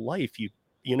entire life.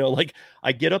 Like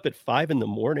I get up at 5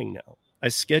 a.m. now. I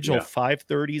schedule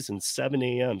 5:30s and 7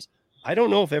 a.m.s. I don't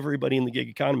know if everybody in the gig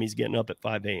economy is getting up at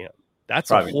 5 a.m. That's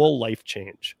probably a whole life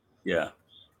change. Yeah.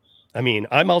 I mean,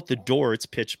 I'm out the door, it's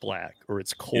pitch black or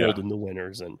it's cold in the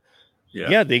winters. And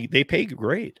they pay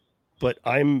great, but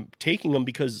I'm taking them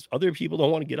because other people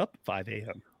don't want to get up at 5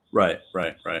 a.m. Right.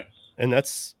 And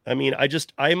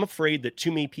I'm afraid that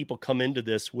too many people come into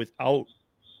this without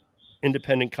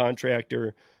independent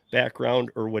contractor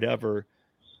background or whatever,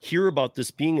 hear about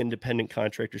this being independent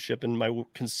contractorship. And my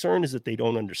concern is that they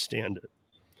don't understand it.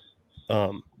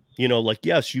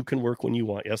 Yes, you can work when you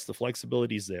want. Yes, the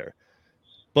flexibility is there.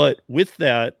 But with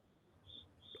that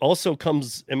also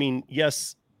comes,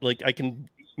 yes, like I can,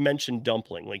 mention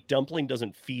Dumpling. Like Dumpling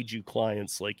doesn't feed you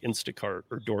clients like Instacart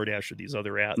or DoorDash or these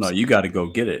other apps. No, you got to go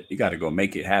get it. You got to go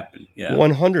make it happen. Yeah.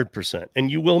 100%. And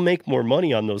you will make more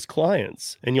money on those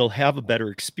clients and you'll have a better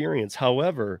experience.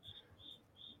 However,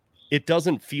 it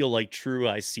doesn't feel like true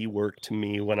IC work to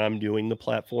me when I'm doing the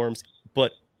platforms,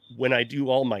 but when I do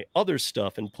all my other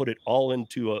stuff and put it all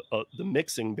into the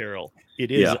mixing barrel, it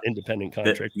is an independent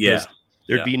contract.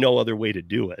 There'd be no other way to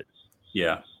do it.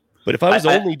 Yeah. But if I was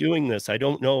only doing this, I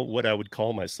don't know what I would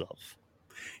call myself.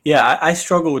 Yeah, I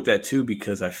struggle with that too,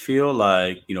 because I feel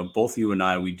like, both you and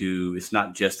I, it's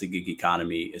not just the gig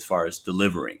economy as far as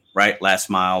delivering, right? Last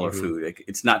mile or food.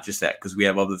 It's not just that, because we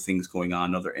have other things going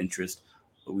on, other interests.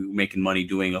 We're making money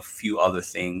doing a few other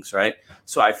things, right?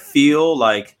 So I feel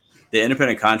like the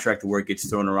independent contractor work gets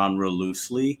thrown around real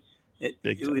loosely in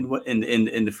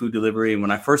the food delivery. And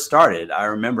when I first started, I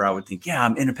remember I would think,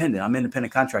 I'm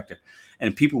independent contractor.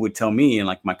 And people would tell me in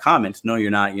like my comments, no,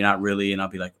 you're not really. And I'll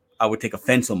be like, I would take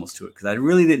offense almost to it because I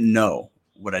really didn't know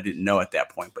what I didn't know at that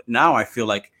point. But now I feel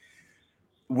like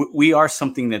we are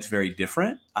something that's very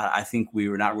different. I think we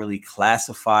were not really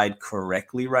classified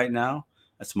correctly right now.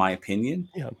 That's my opinion.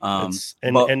 Yeah.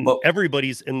 But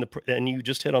everybody's and you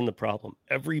just hit on the problem.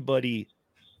 Everybody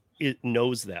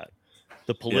knows that.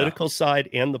 The political side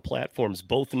and the platforms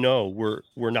both know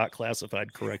we're not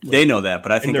classified correctly. They know that,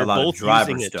 but I think a lot of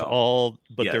drivers don't.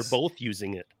 They're both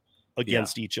using it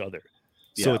against each other.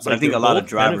 So it's. But I think a lot of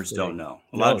drivers don't know.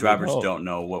 A lot of drivers don't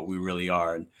know what we really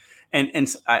are,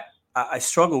 and I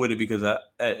struggle with it because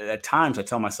at times I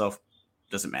tell myself,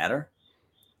 does it matter?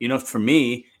 For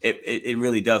me, it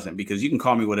really doesn't, because you can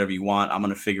call me whatever you want. I'm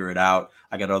going to figure it out.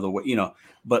 I got other way,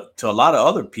 but to a lot of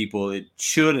other people, it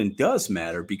should and does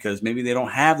matter because maybe they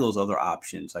don't have those other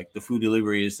options. Like the food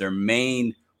delivery is their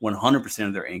main 100%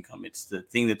 of their income. It's the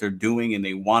thing that they're doing and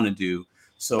they want to do.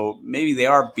 So maybe they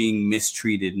are being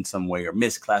mistreated in some way or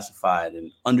misclassified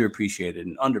and underappreciated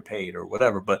and underpaid or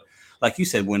whatever. But like you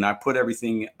said, when I put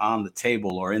everything on the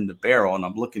table or in the barrel and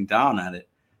I'm looking down at it,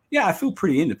 I feel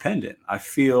pretty independent. I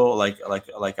feel like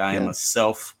I am a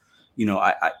self,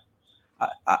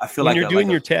 I feel when like you're doing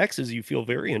your taxes, you feel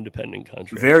very independent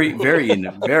contractor. Very,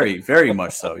 very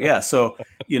much so. Yeah. So,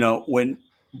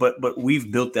 but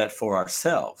we've built that for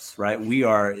ourselves, right? We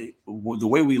are the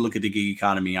way we look at the gig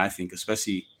economy. I think,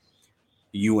 especially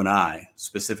you and I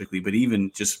specifically, but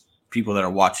even just people that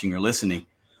are watching or listening,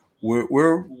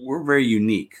 we're very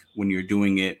unique when you're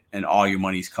doing it and all your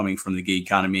money's coming from the gig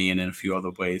economy and in a few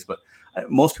other ways. But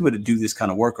most people that do this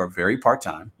kind of work are very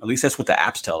part-time. At least that's what the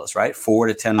apps tell us, right? 4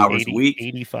 to 10 hours a week.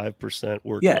 85%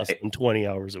 work less than 20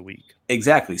 hours a week.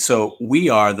 Exactly. So we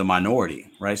are the minority,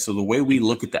 right? So the way we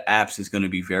look at the apps is going to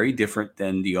be very different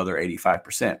than the other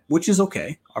 85%, which is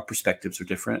okay. Our perspectives are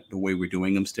different. The way we're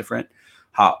doing them is different.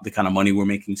 How the kind of money we're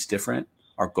making is different.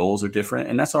 Our goals are different,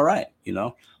 and that's all right.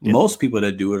 Most people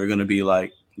that do it are going to be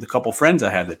like the couple friends I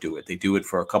have that do it. They do it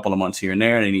for a couple of months here and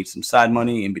there. They need some side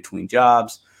money in between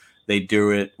jobs. They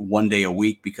do it one day a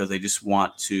week because they just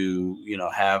want to,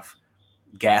 have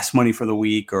gas money for the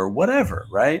week or whatever,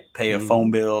 right? Pay a phone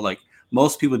bill. Like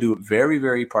most people do it very,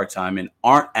 very part-time and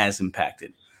aren't as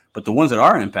impacted. But the ones that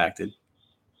are impacted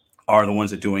are the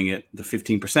ones that are doing it, the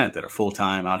 15% that are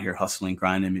full-time out here hustling,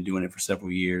 grinding, and doing it for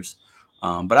several years.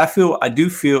 But I do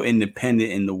feel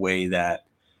independent in the way that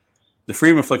the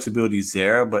freedom and flexibility is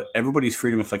there, but everybody's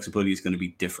freedom and flexibility is going to be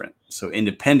different. So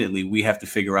independently, we have to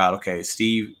figure out, okay,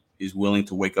 Steve is willing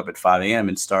to wake up at 5 a.m.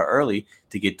 and start early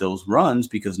to get those runs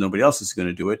because nobody else is going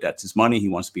to do it. That's his money. He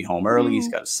wants to be home early.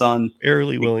 He's got a son.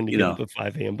 Barely willing to get up at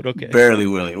 5 a.m., but okay. Barely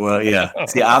willing. Well, yeah.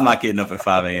 See, I'm not getting up at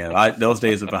 5 a.m. Those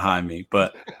days are behind me.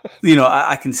 But,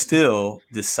 I can still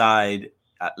decide,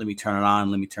 let me turn it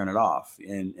on, let me turn it off.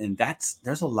 And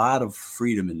there's a lot of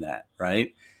freedom in that,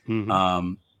 right?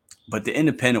 Mm-hmm. But the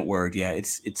independent word,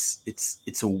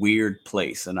 it's a weird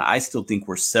place. And I still think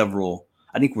we're still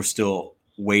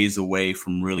ways away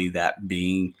from really that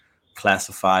being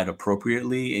classified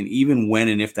appropriately. And even when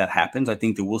and if that happens, I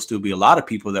think there will still be a lot of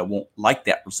people that won't like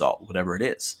that result, whatever it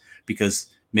is, because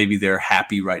maybe they're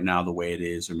happy right now the way it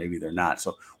is, or maybe they're not.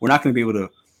 So we're not going to be able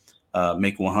to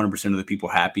make 100% of the people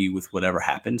happy with whatever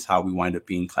happens, how we wind up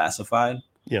being classified,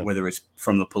 whether it's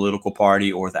from the political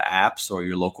party or the apps or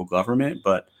your local government.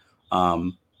 But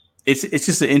it's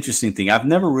just an interesting thing.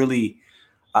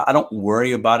 I don't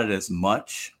worry about it as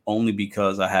much, only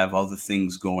because I have other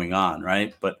things going on,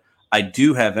 right? But I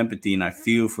do have empathy and I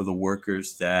feel for the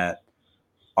workers that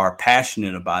are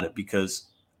passionate about it, because,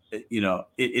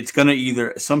 it's going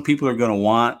to some people are going to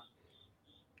want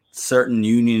certain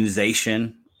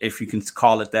unionization if you can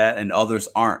call it that, and others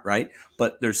aren't, right?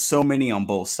 But there's so many on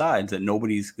both sides that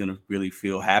nobody's going to really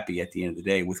feel happy at the end of the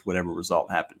day with whatever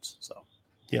result happens. So,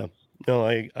 yeah, no,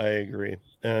 I agree.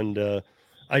 And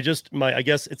I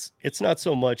guess it's not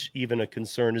so much even a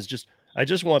concern as just, I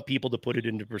just want people to put it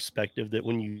into perspective that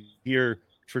when you hear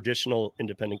traditional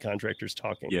independent contractors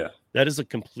talking, that is a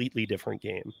completely different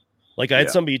game. Like I had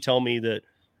somebody tell me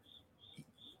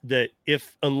that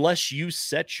unless you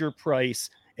set your price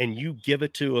and you give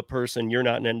it to a person, you're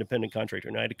not an independent contractor.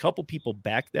 And I had a couple people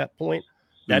back that point.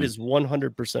 That is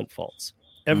 100% false.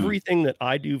 Everything that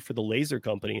I do for the laser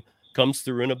company comes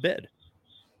through in a bid.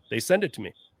 They send it to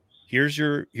me. Here's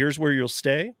where you'll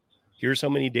stay. Here's how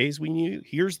many days we need.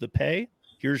 Here's the pay.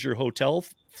 Here's your hotel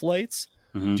flights.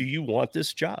 Do you want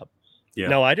this job? Yeah.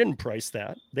 Now I didn't price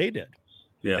that. They did.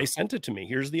 Yeah. They sent it to me.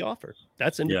 Here's the offer.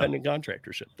 That's independent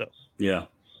contractorship though. Yeah.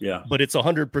 Yeah. But it's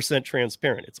 100%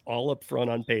 transparent. It's all up front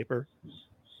on paper.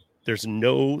 There's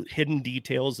no hidden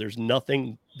details. There's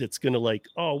nothing that's going to like,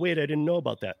 oh, wait, I didn't know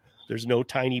about that. There's no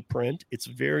tiny print. It's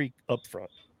very upfront.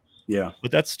 Yeah.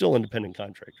 But that's still independent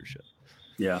contractorship.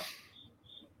 Yeah.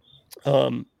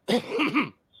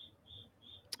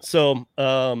 So,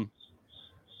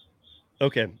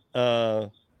 okay.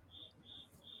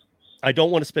 I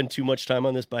don't want to spend too much time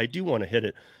on this, but I do want to hit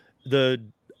it.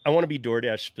 I want to be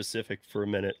DoorDash specific for a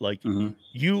minute. Like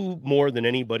you more than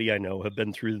anybody I know have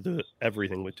been through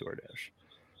everything with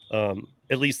DoorDash.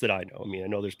 At least that I know. I mean, I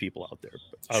know there's people out there,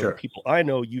 but other people I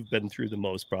know you've been through the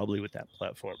most probably with that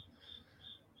platform.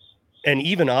 And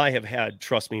even I have had,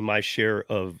 trust me, my share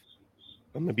of,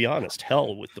 I'm going to be honest,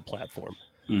 hell with the platform.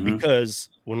 Because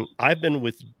when I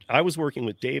was working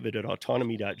with David at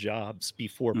autonomy.jobs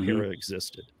before Para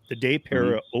existed. The day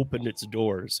Para opened its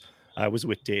doors, I was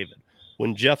with David.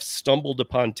 When Jeff stumbled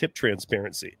upon tip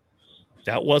transparency,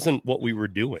 that wasn't what we were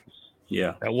doing.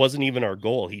 Yeah. That wasn't even our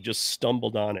goal. He just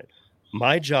stumbled on it.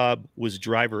 My job was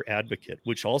driver advocate,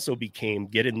 which also became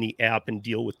get in the app and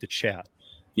deal with the chat.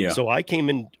 Yeah. So I came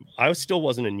in, I still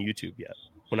wasn't in YouTube yet.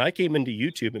 When I came into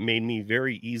YouTube, it made me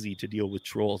very easy to deal with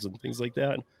trolls and things like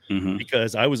that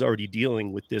because I was already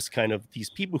dealing with these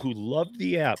people who loved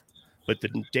the app, but the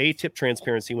day tip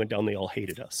transparency went down, they all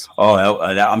hated us. Oh,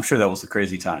 I'm sure that was a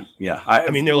crazy time. Yeah. I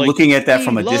mean, they're like, looking at that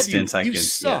from a distance, I can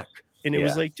suck. Yeah. And it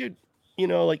was like, dude, you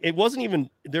know, like it wasn't even,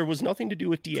 there was nothing to do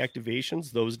with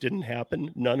deactivations. Those didn't happen.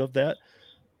 None of that.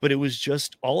 But it was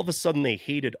just all of a sudden they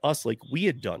hated us like we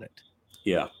had done it.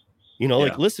 Yeah. You know,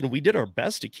 like, listen, we did our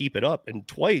best to keep it up. And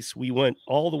twice we went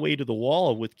all the way to the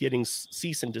wall with getting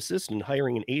cease and desist and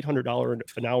hiring an $800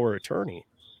 an hour attorney.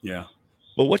 Yeah.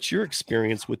 But what's your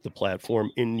experience with the platform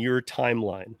in your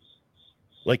timeline?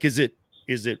 Like, is it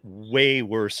way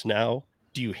worse now?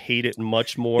 Do you hate it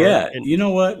much more? Yeah. You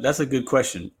know what? That's a good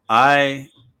question.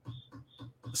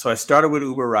 So I started with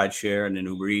Uber Rideshare and then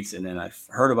Uber Eats. And then I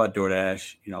heard about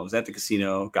DoorDash. You know, I was at the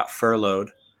casino, got furloughed.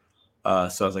 So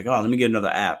I was like, oh, let me get another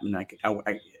app. And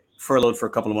I furloughed for a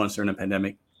couple of months during the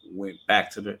pandemic, went back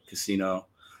to the casino,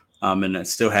 and I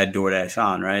still had DoorDash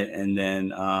on, right? And then,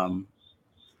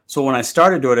 so when I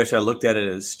started DoorDash, I looked at it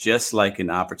as just like an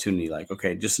opportunity, like,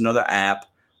 okay, just another app.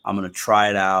 I'm going to try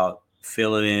it out,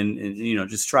 fill it in, and, you know,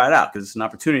 just try it out because it's an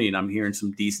opportunity. And I'm hearing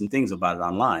some decent things about it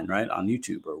online, right? On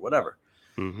YouTube or whatever.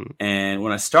 And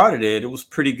when I started it, it was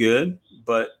pretty good.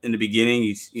 But in the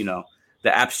beginning, you know, the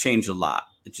apps changed a lot.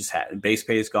 It just had base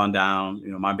pay has gone down.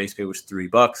 You know, my base pay was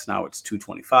 $3. Now it's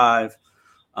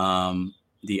 $2.25.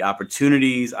 The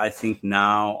opportunities I think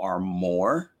now are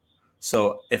more.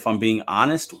 So if I'm being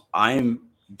honest, I am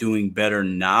doing better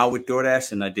now with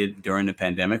DoorDash than I did during the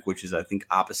pandemic, which is I think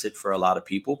opposite for a lot of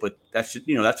people. But that's just,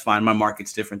 you know, that's fine. My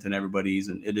market's different than everybody's,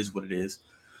 and it is what it is.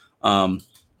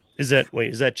 Is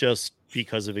that just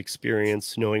because of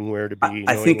experience, knowing where to be?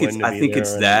 I think it's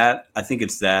that. I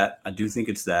do think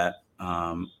it's that.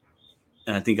 And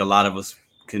I think a lot of us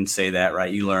can say that,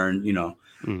 right? You learn, you know,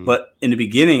 but in the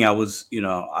beginning I was, you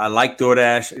know, I like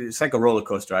DoorDash. It's like a roller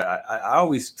coaster. I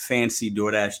always fancy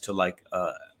DoorDash to like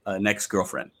an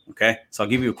ex-girlfriend. Okay. So I'll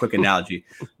give you a quick analogy.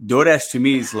 DoorDash to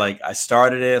me is like, I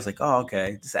started it. It's like, oh,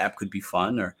 okay, this app could be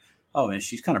fun, or, oh man,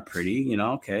 she's kind of pretty, you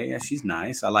know? Okay. Yeah. She's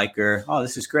nice. I like her. Oh,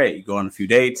 this is great. You go on a few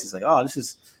dates. It's like, oh, this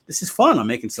is fun. I'm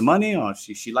making some money. Oh,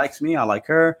 she likes me. I like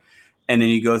her. And then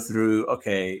you go through,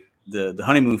 okay, the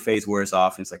honeymoon phase wears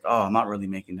off, and it's like, oh, I'm not really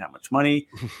making that much money.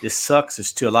 This sucks.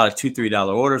 There's a lot of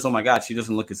 $2-3 orders. Oh my God, she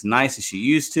doesn't look as nice as she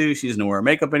used to. She doesn't wear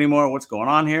makeup anymore. What's going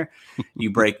on here?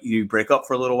 You break up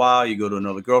for a little while. You go to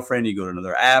another girlfriend. You go to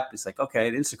another app. It's like,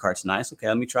 okay, Instacart's nice. Okay,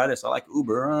 let me try this. I like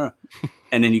Uber.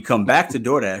 And then you come back to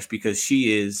DoorDash because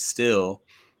she is still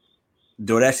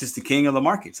DoorDash is the king of the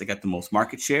markets. They got the most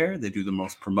market share. They do the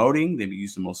most promoting. They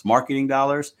use the most marketing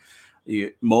dollars.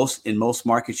 In most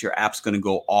markets, your app's going to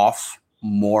go off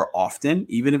more often,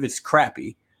 even if it's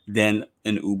crappy, than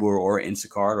an Uber or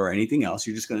Instacart or anything else.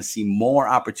 You're just going to see more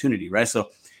opportunity, right?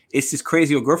 So it's this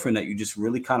crazy old girlfriend that you just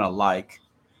really kind of like,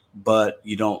 but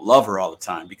you don't love her all the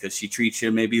time because she treats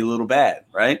you maybe a little bad,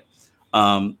 right?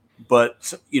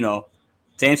 But you know,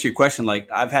 to answer your question, like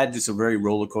I've had just a very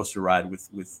roller coaster ride with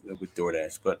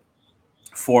DoorDash. But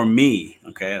for me,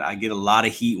 okay, I get a lot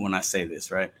of heat when I say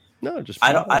this, right? No, just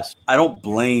I don't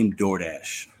blame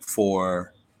DoorDash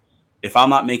for if I'm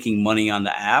not making money on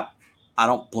the app. I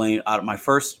don't blame. My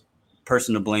first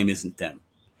person to blame isn't them.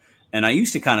 And I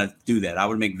used to kind of do that. I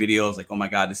would make videos like, "Oh my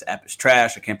God, this app is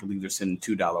trash. I can't believe they're sending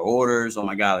 $2 orders. Oh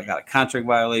my God, I got a contract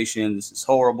violation. This is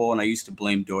horrible." And I used to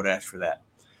blame DoorDash for that.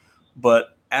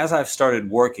 But as I've started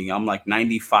working, I'm like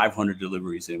 9,500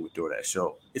 deliveries in with DoorDash.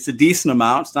 So it's a decent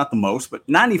amount. It's not the most, but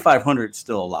 9,500 is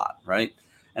still a lot, right?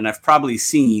 And I've probably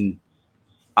seen,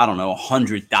 I don't know,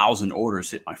 100,000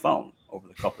 orders hit my phone over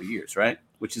the couple of years, right?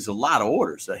 Which is a lot of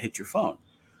orders that hit your phone.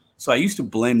 So I used to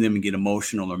blame them and get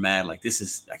emotional or mad, like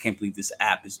I can't believe this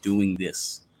app is doing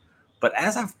this. But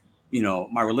as I've,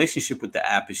 my relationship with the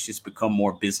app has just become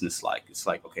more business-like. It's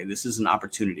like, okay, this is an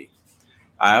opportunity.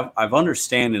 I've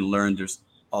understand and learned there's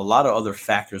a lot of other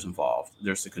factors involved.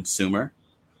 There's the consumer.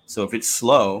 So if it's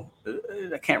slow,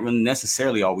 I can't really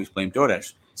necessarily always blame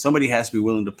DoorDash. Somebody has to be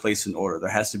willing to place an order. There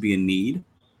has to be a need,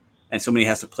 and somebody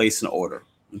has to place an order.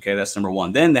 Okay, that's number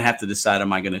one. Then they have to decide,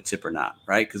 am I going to tip or not,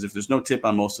 right? Because if there's no tip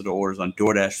on most of the orders on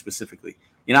DoorDash specifically,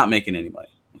 you're not making any money,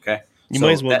 okay? You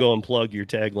might as well go and plug your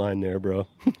tagline there, bro.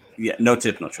 Yeah, no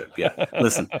tip, no trip. Yeah,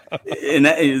 listen, and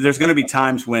there's going to be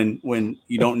times when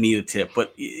you don't need a tip,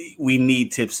 but we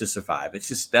need tips to survive. It's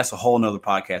just that's a whole nother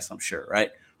podcast, I'm sure,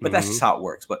 right? But that's just how it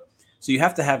works. But so you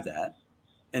have to have that,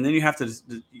 and then you have to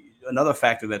another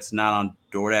factor that's not on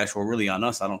DoorDash or really on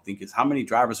us, I don't think, is how many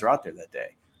drivers are out there that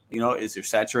day. Is there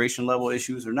saturation level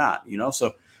issues or not?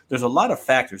 So there's a lot of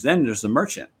factors. Then there's the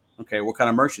merchant. Okay, what kind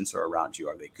of merchants are around you?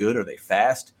 Are they good? Are they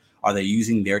fast? Are they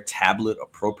using their tablet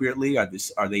appropriately?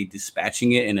 Are they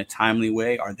dispatching it in a timely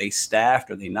way? Are they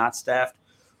staffed? Are they not staffed?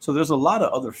 So there's a lot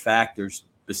of other factors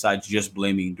besides just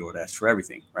blaming DoorDash for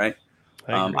everything, right?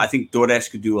 I think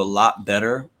DoorDash could do a lot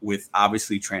better with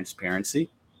obviously transparency.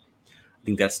 I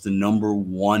think that's the number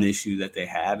one issue that they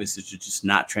have is that you're just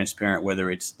not transparent, whether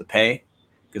it's the pay,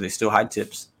 because they still hide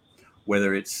tips,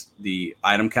 whether it's the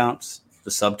item counts,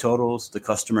 the subtotals, the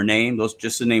customer name, those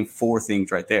just to name four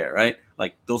things right there, right?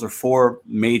 Like those are four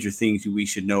major things we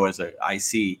should know as an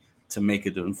IC to make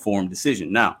an informed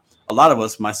decision. Now, a lot of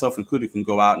us, myself included, can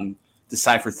go out and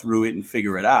decipher through it and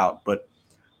figure it out. But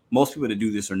most people that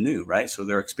do this are new, right? So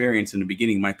their experience in the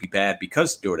beginning might be bad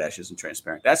because DoorDash isn't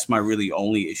transparent. That's my really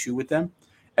only issue with them.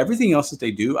 Everything else that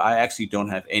they do, I actually don't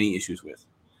have any issues with.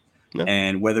 No.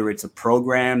 And whether it's a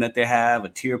program that they have, a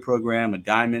tier program, a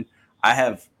diamond, I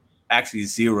have actually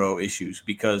zero issues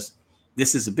because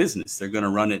this is a business. They're going to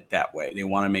run it that way. They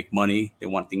want to make money. They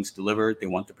want things delivered. They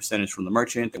want the percentage from the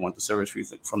merchant. They want the service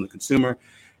from the consumer.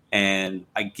 And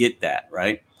I get that,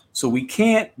 right? So we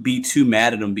can't be too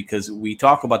mad at them because we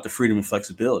talk about the freedom and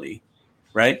flexibility,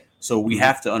 right? So we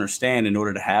have to understand in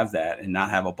order to have that and not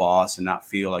have a boss and not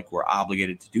feel like we're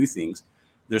obligated to do things,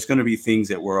 there's going to be things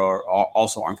that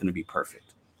also aren't going to be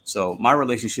perfect. So my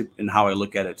relationship and how I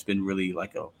look at it's been really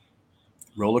like a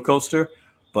roller coaster,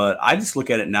 but I just look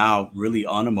at it now really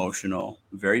unemotional,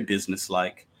 very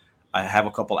business-like. I have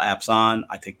a couple apps on.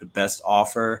 I take the best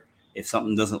offer. If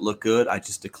something doesn't look good, I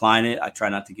just decline it. I try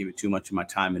not to give it too much of my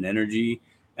time and energy.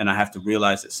 And I have to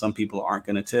realize that some people aren't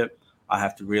going to tip. I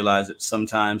have to realize that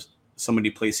sometimes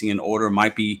somebody placing an order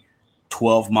might be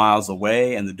 12 miles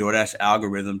away and the DoorDash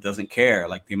algorithm doesn't care.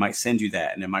 Like they might send you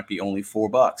that and it might be only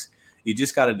 $4. You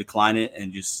just got to decline it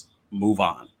and just move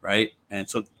on, right? And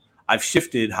so I've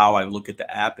shifted how I look at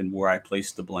the app and where I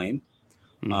place the blame.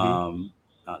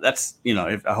 That's,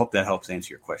 I hope that helps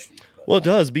answer your question. But. Well, it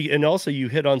does. And also you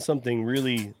hit on something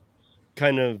really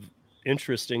kind of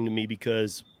interesting to me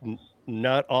because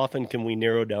not often can we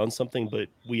narrow down something, but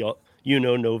we all,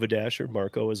 Nova Dasher,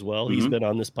 Marco as well. He's been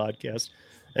on this podcast.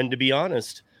 And to be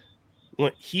honest,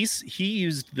 when he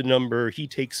used the number, he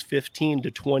takes 15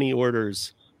 to 20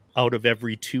 orders out of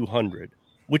every 200,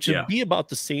 which would be about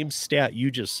the same stat you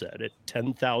just said. At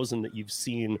 10,000 that you've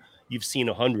seen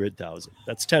 100,000.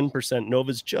 That's 10%.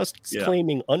 Nova's just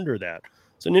claiming under that.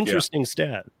 It's an interesting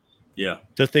stat. Yeah.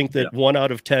 To think that 1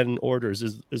 out of 10 orders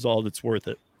is all that's worth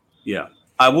it. Yeah.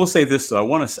 I will say this though. I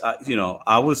want to,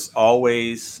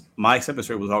 my acceptance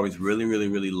rate was always really, really,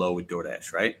 really low with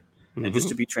DoorDash, right? And just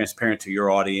to be transparent to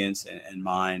your audience and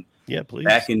mine, yeah, please.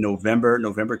 Back in November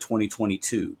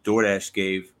 2022, DoorDash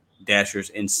gave Dashers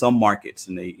in some markets,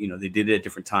 and they did it at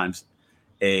different times.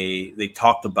 They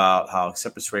talked about how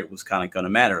acceptance rate was kind of going to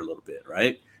matter a little bit,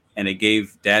 right? And it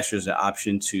gave Dashers an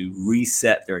option to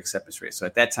reset their acceptance rate. So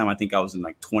at that time, I think I was in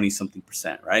like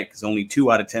 20-something%, right? Because only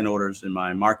 2 out of 10 orders in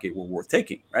my market were worth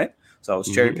taking, right? So I was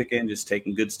cherry picking, just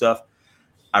taking good stuff.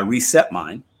 I reset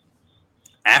mine.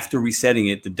 After resetting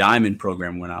it, the Diamond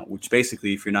program went out, which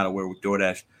basically, if you're not aware with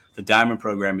DoorDash, the Diamond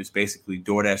program is basically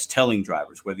DoorDash telling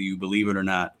drivers, whether you believe it or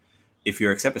not, if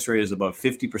your acceptance rate is above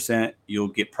 50%, you'll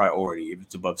get priority. If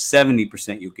it's above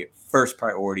 70%, you'll get first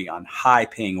priority on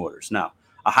high-paying orders. Now,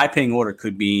 a high-paying order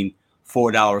could mean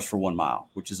 $4 for 1 mile,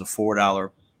 which is a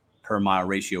 $4 per mile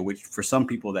ratio, which for some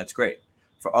people, that's great.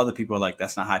 For other people, like,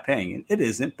 that's not high-paying. And it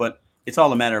isn't, but it's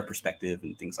all a matter of perspective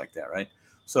and things like that, right?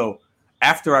 So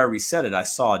after I reset it, I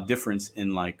saw a difference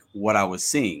in like what I was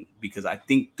seeing, because I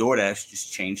think DoorDash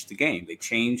just changed the game. They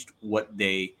changed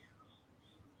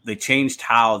they changed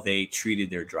how they treated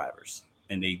their drivers,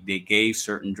 and they gave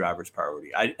certain drivers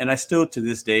priority. I still to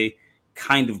this day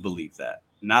kind of believe that.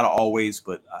 Not always,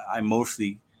 but I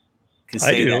mostly can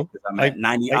say that because I'm at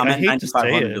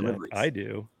 9,500 deliveries. I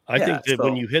do. I think that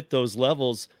when you hit those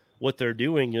levels, what they're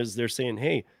doing is they're saying,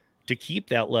 hey, to keep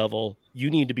that level,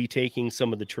 you need to be taking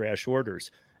some of the trash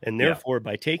orders. And therefore,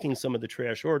 by taking some of the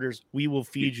trash orders, we will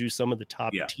feed you some of the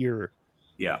top tier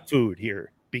food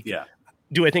here.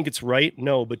 Do I think it's right?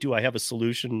 No. But do I have a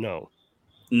solution? No.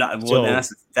 No. Well,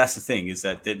 that's the thing, is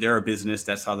that they're a business.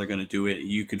 That's how they're going to do it.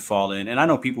 You could fall in. And I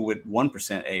know people with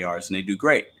 1% ARs, and they do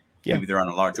great. Yeah. Maybe they're on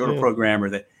a large order program, or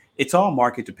that. It's all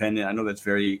market dependent. I know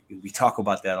we talk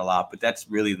about that a lot, but that's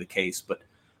really the case. But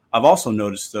I've also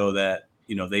noticed, though, that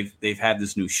they've had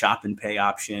this new shop and pay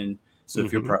option. So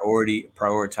if you're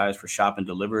prioritized for shop and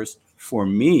delivers, for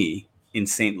me in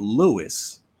St.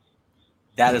 Louis,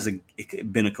 that has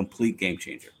been a complete game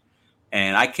changer.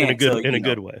 And I can't in a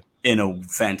good way, in a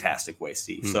fantastic way,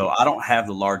 Steve. So I don't have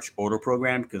the large order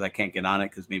program because I can't get on it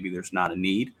because maybe there's not a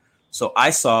need. So I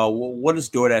saw, well, what is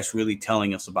DoorDash really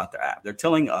telling us about their app? They're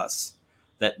telling us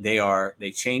that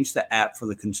they changed the app for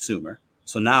the consumer.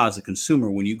 So now as a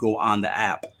consumer, when you go on the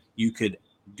app, you could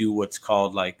do what's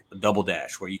called like a double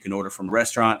dash, where you can order from a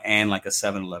restaurant and like a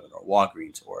 7-Eleven or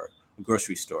Walgreens or a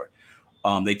grocery store.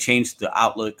 They changed the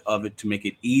outlook of it to make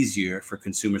it easier for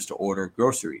consumers to order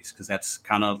groceries, because that's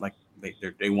kind of like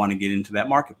they want to get into that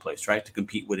marketplace, right? To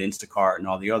compete with Instacart and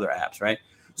all the other apps, right?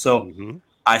 So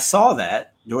I saw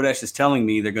that DoorDash is telling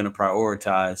me they're going to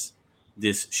prioritize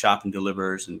this shop and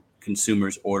delivers and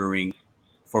consumers ordering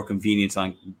for convenience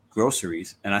on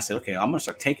groceries. And I said, okay, I'm going to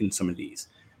start taking some of these.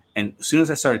 And as soon as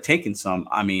I started taking some,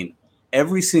 I mean,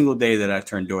 every single day that I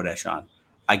turn DoorDash on,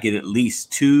 I get at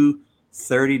least 2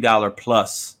 $30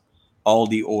 plus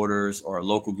Aldi orders or a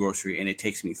local grocery, and it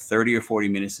takes me 30 or 40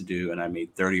 minutes to do, and I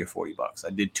made 30 or 40 bucks. I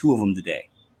did 2 of them today.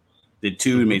 Did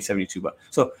 2 and made 72 bucks.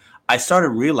 So I started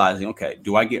realizing, okay,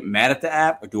 do I get mad at the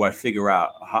app, or do I figure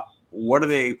out what are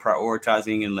they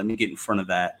prioritizing, and let me get in front of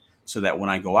that so that when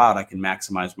I go out, I can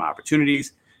maximize my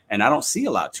opportunities. And I don't see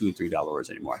a lot of $2 and $3 orders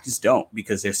anymore. I just don't,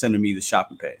 because they're sending me the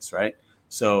shopping pays, right?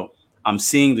 So I'm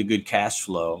seeing the good cash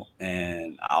flow,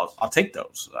 and I'll take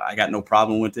those. I got no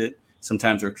problem with it.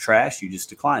 Sometimes they're trash. You just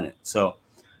decline it. So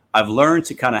I've learned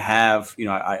to kind of have,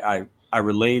 I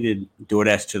related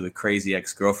DoorDash to the crazy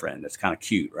ex-girlfriend. That's kind of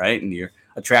cute, right? And you're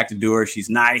attracted to her. She's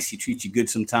nice. She treats you good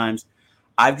sometimes.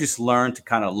 I've just learned to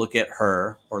kind of look at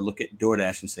her or look at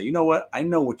DoorDash and say, you know what? I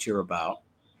know what you're about,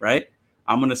 right?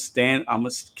 I'm going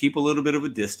to keep a little bit of a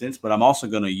distance, but I'm also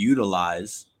going to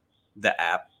utilize the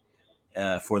app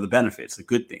for the benefits, the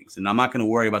good things. And I'm not going to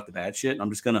worry about the bad shit. I'm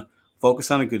just going to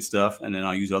focus on the good stuff, and then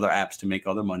I'll use other apps to make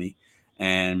other money.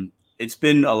 And it's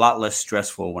been a lot less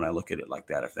stressful when I look at it like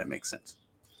that, if that makes sense.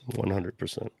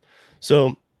 100%.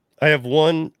 So I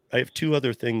have 2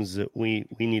 other things that we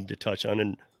need to touch on.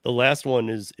 And the last one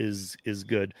is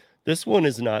good. This one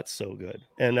is not so good.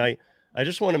 And I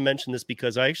just want to mention this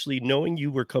because I actually, knowing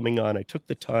you were coming on, I took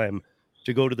the time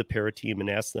to go to the Para team and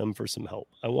ask them for some help.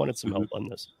 I wanted some help on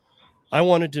this. I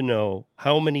wanted to know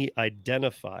how many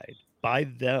identified by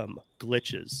them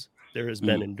glitches there has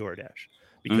been in DoorDash,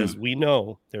 because we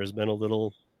know there's been a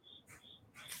little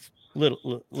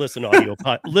listen audio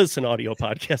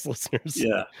podcast listeners.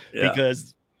 Yeah.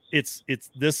 Because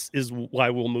this is why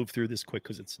we'll move through this quick,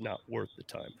 because it's not worth the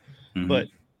time. But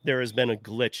there has been a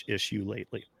glitch issue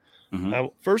lately. I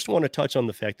first want to touch on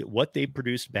the fact that what they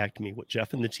produced back to me, what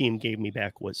Jeff and the team gave me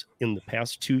back, was in the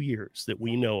past 2 years that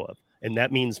we know of, and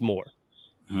that means more,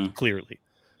 clearly,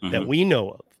 that we know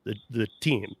of, the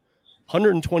team,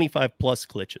 125 plus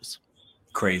glitches.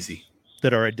 Crazy.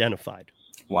 That are identified.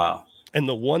 Wow. And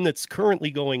the one that's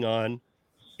currently going on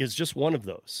is just one of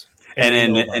those.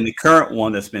 And the current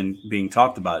one that's been being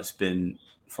talked about, it's been,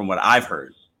 from what I've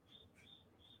heard,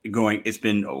 it's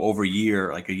been over a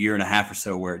year, like a year and a half or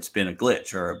so, where it's been a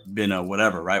glitch or been a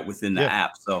whatever, right, within the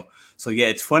app. So yeah,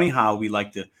 it's funny how we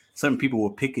like to, some people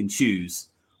will pick and choose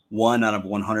one out of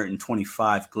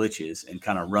 125 glitches and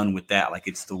kind of run with that like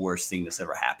it's the worst thing that's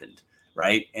ever happened,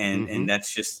 right? And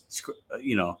that's just,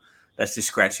 that's just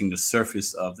scratching the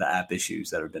surface of the app issues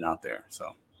that have been out there.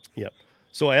 So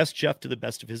So I asked Jeff, to the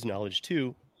best of his knowledge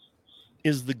too,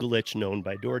 is the glitch known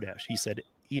by DoorDash? He said,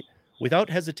 without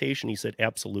hesitation, he said,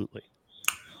 absolutely.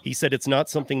 He said, it's not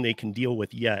something they can deal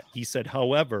with yet. He said,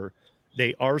 however,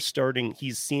 they are starting,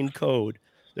 he's seen code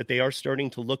that they are starting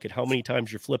to look at how many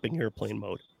times you're flipping airplane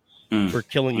mode or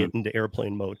killing it into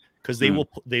airplane mode. Because they're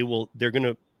going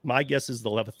to, my guess is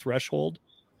they'll have a threshold,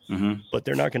 but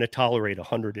they're not going to tolerate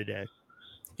 100 a day.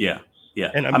 Yeah.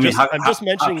 Yeah. And I'm just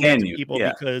mentioning that to people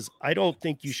because I don't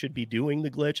think you should be doing the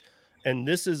glitch. And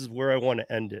this is where I want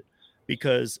to end it,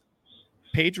 because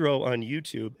Pedro on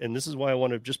YouTube, and this is why I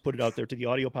want to just put it out there to the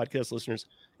audio podcast listeners.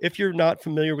 If you're not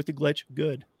familiar with the glitch,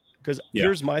 good. Because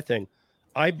here's my thing.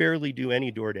 I barely do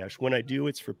any DoorDash. When I do,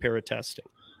 it's for para testing.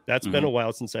 That's been a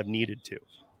while since I've needed to.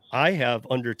 I have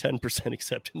under 10%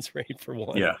 acceptance rate for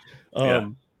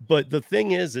one. But the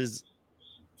thing is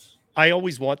I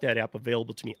always want that app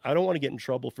available to me. I don't want to get in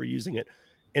trouble for using it.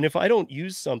 And if I don't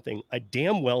use something, I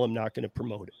damn well am not going to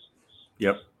promote it.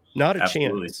 Yep. Not a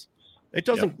chance. It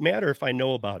doesn't matter if I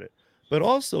know about it. But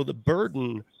also the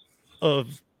burden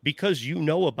of, because you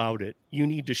know about it, you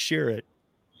need to share it,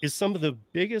 is some of the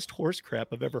biggest horse crap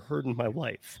I've ever heard in my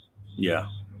life. Yeah.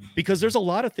 Because there's a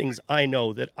lot of things I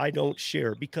know that I don't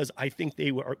share because I think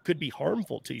they could be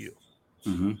harmful to you.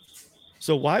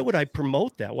 So why would I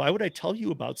promote that? Why would I tell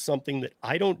you about something that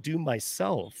I don't do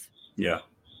myself? Yeah.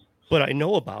 But I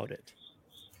know about it.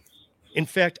 In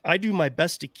fact, I do my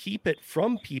best to keep it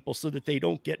from people so that they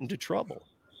don't get into trouble.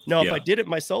 Now, if I did it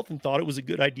myself and thought it was a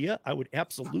good idea, I would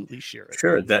absolutely share it.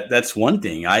 Sure. That's one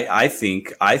thing. I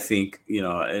think,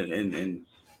 and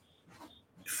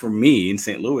for me in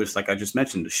St. Louis, like I just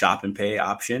mentioned, the shop and pay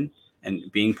option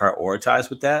and being prioritized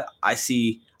with that, I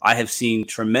have seen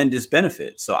tremendous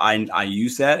benefit. So I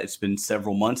use that. It's been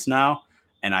several months now.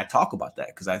 And I talk about that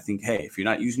because I think, hey, if you're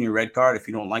not using your red card, if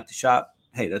you don't like the shop,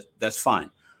 hey, that's fine.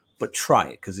 But try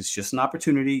it because it's just an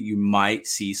opportunity. You might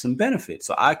see some benefit.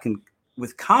 So I can,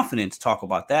 with confidence, talk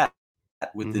about that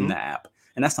within the app.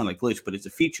 And that's not a glitch, but it's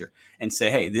a feature. And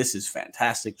say, hey, this is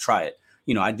fantastic. Try it.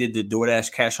 I did the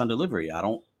DoorDash cash on delivery. I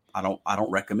don't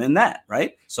recommend that,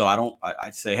 right? So I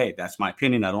say, hey, that's my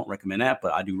opinion. I don't recommend that,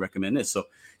 but I do recommend this. So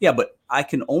yeah, but I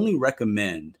can only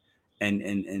recommend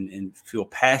and feel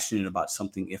passionate about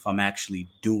something if I'm actually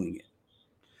doing it.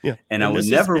 Yeah. And I would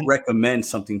never recommend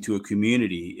something to a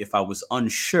community if I was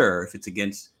unsure if it's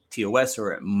against TOS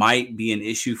or it might be an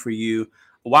issue for you.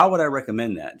 Why would I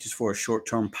recommend that? Just for a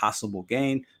short-term possible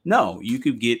gain? No, you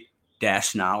could get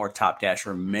Dash Now or Top Dash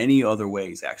or many other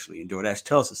ways, actually. And DoorDash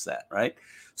tells us that, right?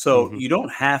 So you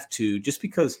don't have to, just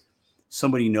because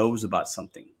somebody knows about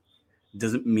something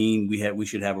doesn't mean we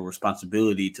should have a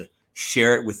responsibility to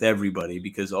share it with everybody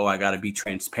because, I got to be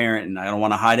transparent and I don't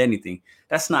want to hide anything.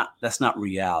 That's not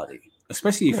reality,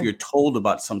 especially if you're told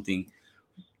about something.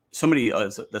 Somebody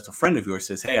that's a friend of yours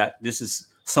says, hey, this is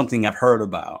something I've heard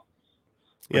about.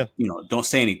 But, don't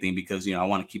say anything because, I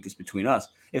want to keep this between us.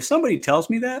 If somebody tells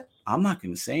me that, I'm not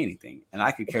going to say anything. And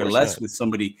I could care less with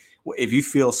somebody. If you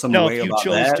feel some way about that. Now, if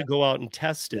you chose to go out and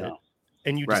test it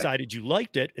and you decided you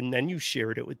liked it and then you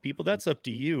shared it with people, that's up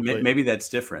to you. Maybe that's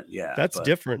different. Yeah, that's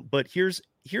different. But here's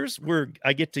where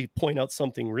I get to point out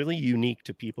something really unique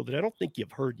to people that I don't think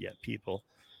you've heard yet, people,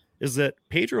 is that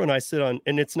Pedro and I sit on,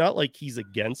 and it's not like he's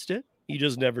against it. He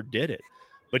just never did it.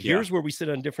 But here's where we sit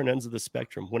on different ends of the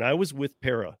spectrum. When I was with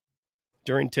Para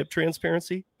during tip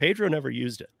transparency, Pedro never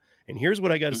used it. And here's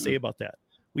what I got to say about that.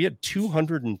 We had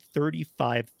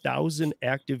 235,000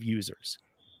 active users,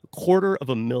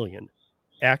 250,000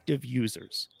 active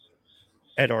users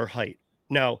at our height.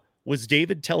 Now, was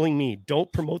David telling me,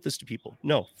 don't promote this to people?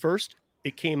 No. First,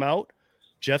 it came out.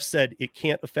 Jeff said it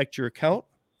can't affect your account.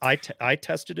 I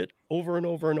tested it over and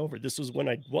over and over. This was when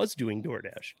I was doing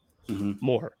DoorDash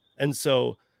more. And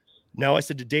so now I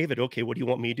said to David, okay, what do you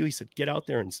want me to do? He said, get out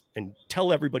there and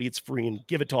tell everybody it's free and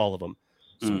give it to all of them.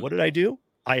 So what did I do?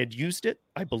 I had used it.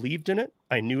 I believed in it.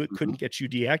 I knew it couldn't get you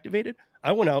deactivated.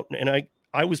 I went out and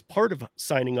I was part of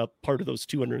signing up part of those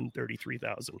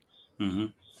 233,000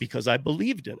 because I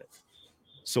believed in it.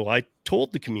 So I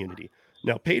told the community.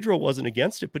 Now, Pedro wasn't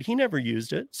against it, but he never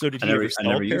used it. So did he ever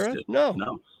sell used Para? it.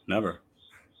 No, never.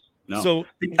 No. So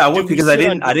I would, because I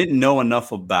didn't know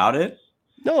enough about it.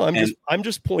 No, I'm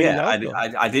just pointing out.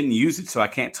 I didn't use it, so I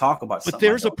can't talk about. But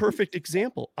there's a perfect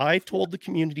example. I told the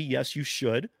community, yes, you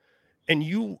should, and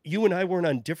you and I weren't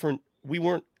on different. We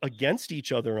weren't against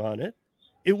each other on it.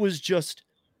 It was just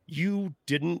you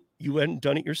hadn't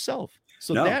done it yourself.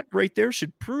 So that right there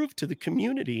should prove to the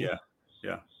community.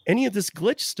 Yeah. Any of this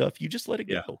glitch stuff, you just let it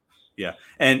go. Yeah.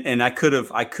 And I could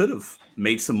have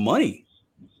made some money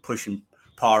pushing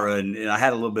Para, and I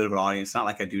had a little bit of an audience, not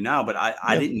like I do now, but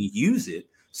I didn't use it.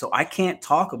 So I can't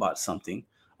talk about something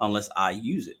unless I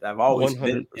use it. I've always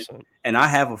 100%. Been, and I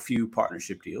have a few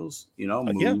partnership deals,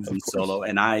 moves and solo,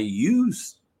 and I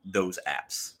use those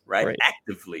apps, right?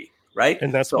 Actively, right?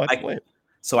 And that's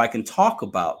so I can talk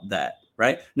about that,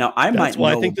 right? Now That's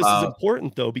why I think this is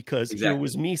important though, because here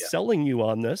was me selling you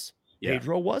on this.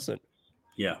 Pedro wasn't.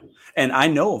 Yeah. And I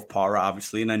know of Para,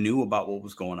 obviously, and I knew about what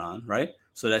was going on, right?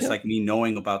 So that's like me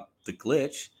knowing about the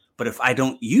glitch. But if I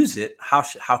don't use it, how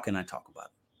can I talk about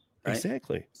it? Right?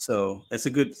 Exactly. So it's a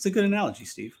good analogy,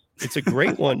 Steve. It's a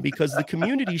great one because the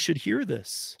community should hear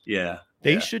this. Yeah.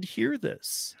 They should hear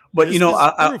this. But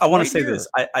I want to say this.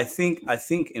 I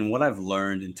think in what I've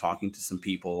learned in talking to some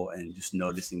people and just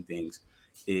noticing things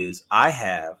is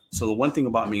so the one thing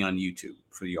about me on YouTube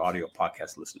for the audio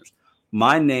podcast listeners,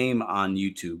 my name on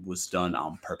YouTube was done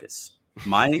on purpose.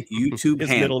 My YouTube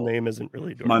middle name isn't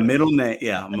really DoorDash. My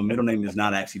middle name is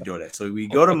not actually DoorDash. So we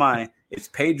go to it's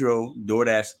Pedro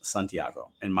DoorDash Santiago,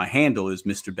 and my handle is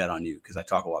Mr. Bet on You because I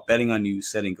talk about betting on you,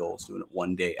 setting goals, doing it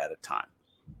one day at a time.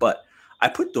 But I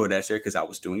put DoorDash there because I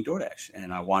was doing DoorDash,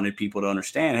 and I wanted people to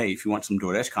understand, hey, if you want some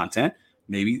DoorDash content,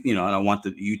 maybe and I want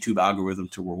the YouTube algorithm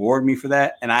to reward me for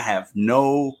that. And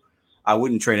I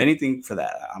wouldn't trade anything for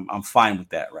that. I'm fine with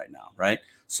that right now, right?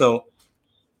 So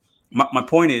my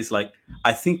point is, like,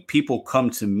 I think people come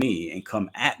to me and come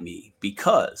at me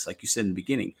because, like you said in the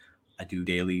beginning, I do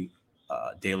daily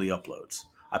uploads.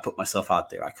 I put myself out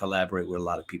there. I collaborate with a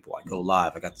lot of people. I go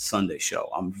live. I got the Sunday show.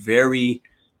 I'm very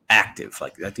active.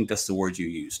 Like, I think that's the word you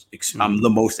used. I'm the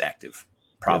most active,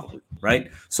 probably,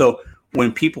 right? So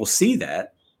when people see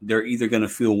that, they're either going to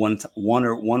feel one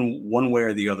way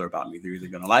or the other about me. They're either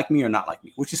going to like me or not like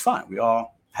me, which is fine. We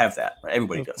all have that, right?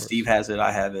 Everybody does. Steve has it. I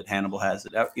have it. Hannibal has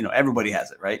it. Everybody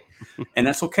has it, right? And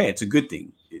that's okay. It's a good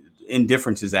thing.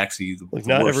 Indifference is actually the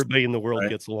not worst everybody in the world right?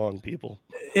 gets along, people.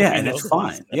 Yeah, and that's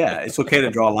fine. Yeah, it's okay to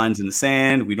draw lines in the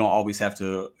sand. We don't always have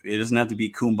to. It doesn't have to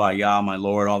be kumbaya, my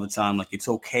lord, all the time. Like, it's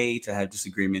okay to have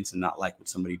disagreements and not like what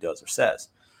somebody does or says.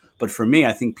 But for me,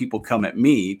 I think people come at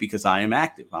me because I am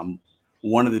active. I'm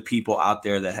one of the people out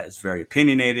there that is very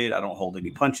opinionated. I don't hold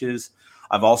any punches.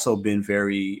 I've also been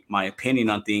my opinion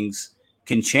on things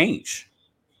can change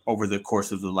over the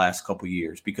course of the last couple of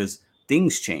years because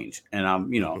things change. And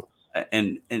I'm,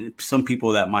 and some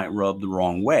people that might rub the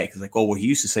wrong way because like, oh, well, he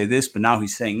used to say this, but now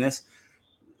he's saying this.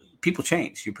 People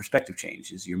change. Your perspective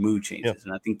changes. Your mood changes. Yeah.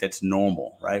 And I think that's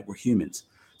normal, right? We're humans.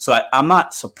 So I'm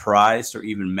not surprised or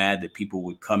even mad that people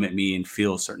would come at me and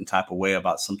feel a certain type of way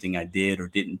about something I did or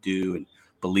didn't do and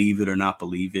believe it or not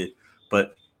believe it.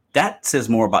 But that says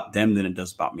more about them than it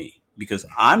does about me because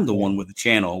I'm the one with the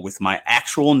channel with my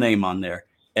actual name on there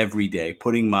every day,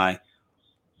 putting my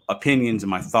opinions and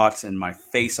my thoughts and my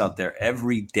face out there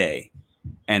every day.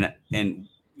 And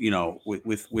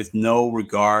with no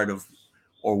regard of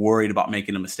or worried about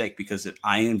making a mistake because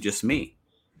I am just me.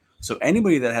 So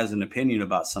anybody that has an opinion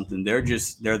about something, they're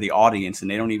the audience and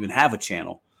they don't even have a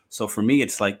channel. So for me,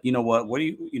 it's like, you know what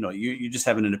do you're just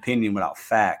having an opinion without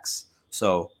facts.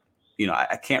 So,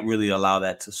 I can't really allow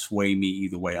that to sway me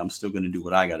either way. I'm still going to do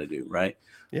what I got to do. Right.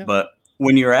 Yeah. But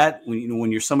when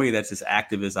you're somebody that's as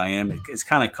active as I am, it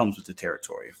kind of comes with the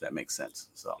territory, if that makes sense.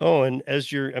 So, and as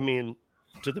to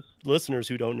the listeners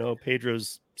who don't know,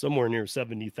 Pedro's somewhere near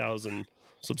 70,000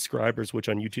 subscribers, which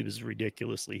on YouTube is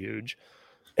ridiculously huge.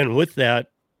 And with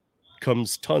that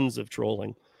comes tons of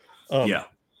trolling.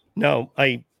 Now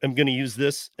I am going to use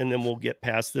this and then we'll get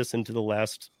past this into the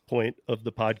last point of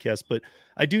the podcast. But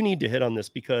I do need to hit on this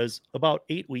because about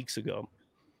 8 weeks ago,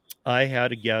 I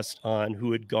had a guest on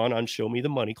who had gone on Show Me the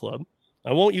Money Club.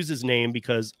 I won't use his name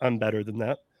because I'm better than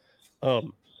that.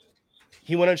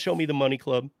 He went on Show Me the Money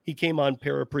Club. He came on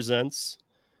Para Presents.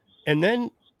 And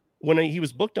then when he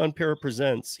was booked on Para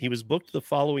Presents, he was booked the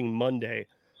following Monday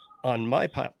on my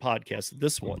podcast,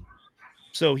 this one.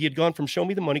 So he had gone from Show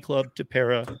Me the Money Club to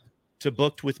Para to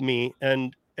booked with me.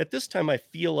 And at this time, I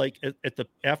feel like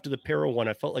after the Para one,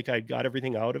 I felt like I got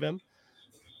everything out of him.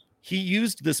 He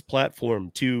used this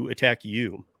platform to attack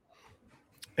you.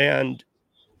 And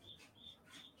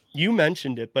you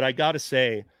mentioned it, but I got to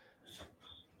say,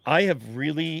 I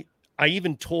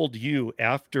even told you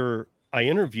after I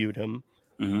interviewed him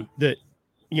that,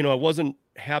 I wasn't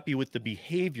happy with the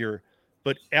behavior,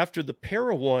 but after the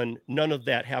para one, none of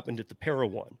that happened at the para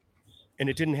one, and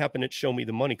it didn't happen at Show Me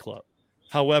the Money Club.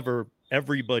 However,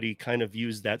 everybody kind of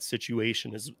views that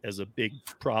situation as a big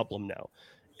problem now.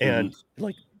 And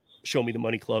like Show Me the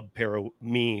Money Club, para,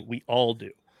 me, we all do.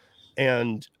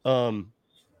 And,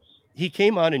 he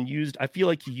came on and I feel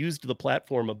like he used the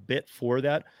platform a bit for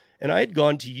that. And I had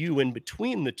gone to you in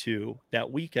between the two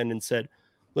that weekend and said,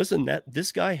 listen,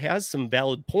 this guy has some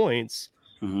valid points,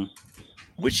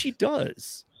 which he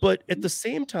does. But at the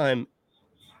same time,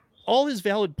 all his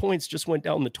valid points just went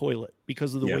down the toilet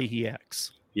because of the way he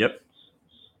acts. Yep.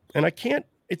 And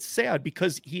it's sad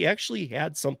because he actually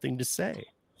had something to say.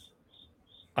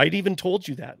 I'd even told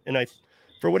you that. And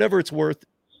for whatever it's worth,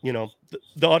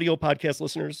 the audio podcast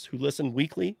listeners who listen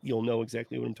weekly, you'll know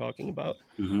exactly what I'm talking about.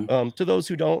 To those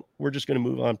who don't, we're just going to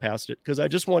move on past it, because I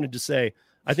just wanted to say,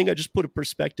 I think I just put a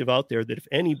perspective out there that if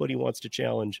anybody wants to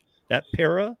challenge that,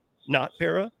 para, not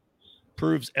para,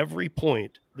 proves every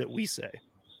point that we say.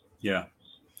 Yeah.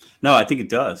 No, I think it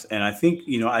does. And I think,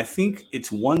 I think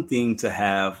it's one thing to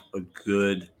have a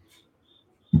good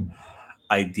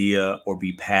idea or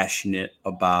be passionate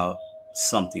about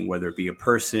something, whether it be a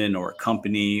person or a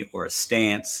company or a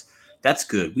stance. That's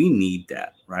good. We need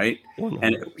that, right? 100%.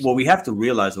 And what we have to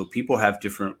realize, people have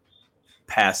different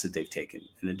paths that they've taken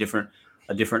and a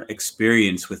different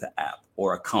experience with an app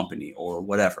or a company or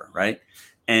whatever, right?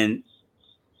 And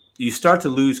you start to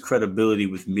lose credibility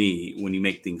with me when you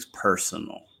make things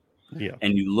personal. Yeah.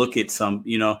 And you look at some,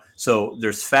 so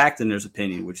there's fact and there's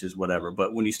opinion, which is whatever.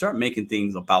 But when you start making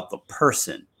things about the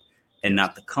person and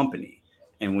not the company,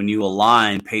 and when you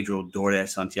align Pedro, DoorDash,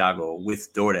 Santiago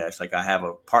with DoorDash, like I have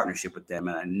a partnership with them,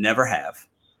 and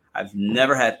I've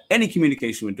never had any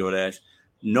communication with DoorDash,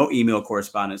 no email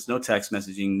correspondence, no text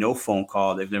messaging, no phone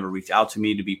call. They've never reached out to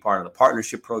me to be part of the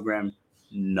partnership program,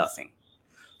 nothing.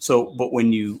 So, but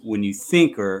when you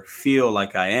think or feel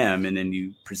like I am, and then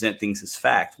you present things as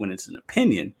fact when it's an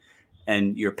opinion,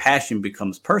 and your passion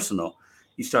becomes personal,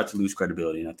 you start to lose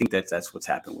credibility. And I think that's what's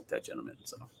happened with that gentleman.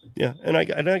 So yeah, and I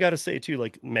got to say too,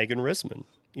 like Megan Rissman,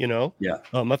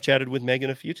 I've chatted with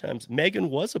Megan a few times. Megan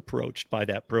was approached by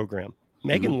that program.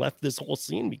 Megan left this whole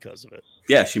scene because of it.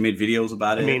 Yeah, she made videos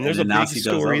about it. I mean, there's a big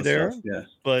story there,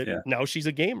 but yeah. Now she's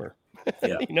a gamer.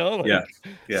 Yeah.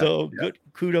 Good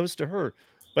kudos to her.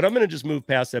 But I'm going to just move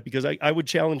past that, because I would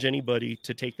challenge anybody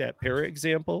to take that para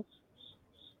example,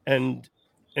 and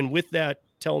with that,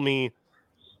 tell me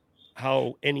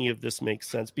how any of this makes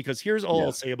sense. Because here's all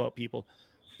I'll say about people.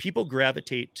 People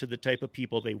gravitate to the type of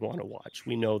people they want to watch.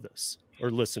 We know this, or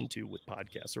listen to with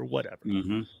podcasts or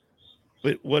whatever.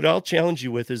 But what I'll challenge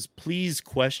you with is, please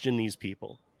question these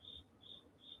people.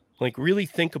 Like, really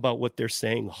think about what they're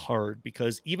saying hard,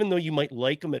 because even though you might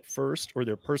like them at first or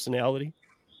their personality,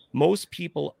 most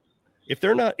people, if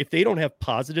they don't have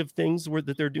positive things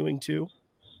that they're doing too,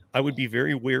 I would be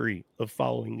very wary of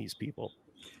following these people.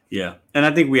 Yeah. And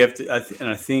I think we have to,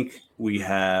 I think we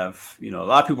have, a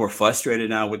lot of people are frustrated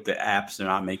now with the apps. They're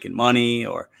not making money,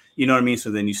 or, you know what I mean?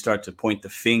 So then you start to point the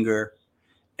finger,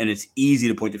 and it's easy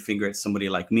to point the finger at somebody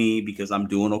like me because I'm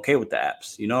doing okay with the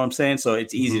apps. You know what I'm saying? So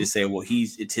it's easy to say, well,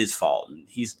 it's his fault, and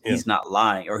he's not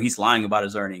lying, or he's lying about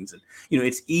his earnings. And,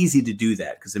 it's easy to do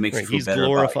that because it makes you feel better. He's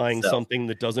glorifying something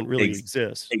that doesn't really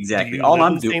exist. Exactly. All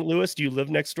I'm doing, St. Louis, do you live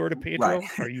next door to Pedro?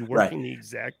 Right. Are you working the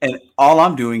exact? And all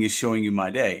I'm doing is showing you my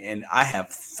day. And I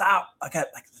got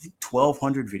like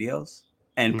 1,200 videos,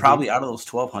 and probably out of those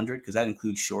 1,200, because that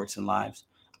includes shorts and lives,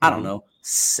 I don't know,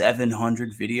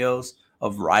 700 videos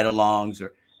of ride-alongs,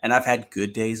 and I've had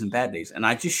good days and bad days, and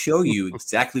I just show you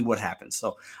exactly what happens.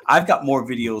 So I've got more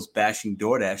videos bashing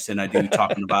DoorDash than I do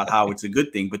talking about how it's a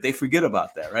good thing, but they forget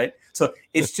about that, right? So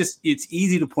it's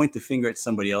easy to point the finger at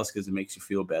somebody else because it makes you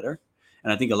feel better.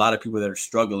 And I think a lot of people that are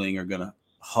struggling are going to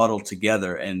huddle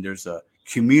together, and there's a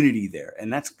community there,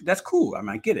 and that's cool. I mean,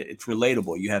 I get it. It's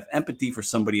relatable. You have empathy for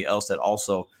somebody else that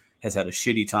also has had a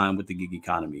shitty time with the gig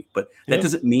economy, but that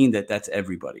doesn't mean that that's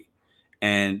everybody.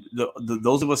 And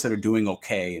those of us that are doing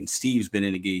okay, and Steve's been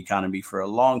in the gig economy for a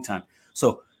long time,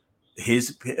 so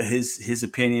his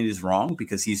opinion is wrong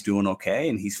because he's doing okay,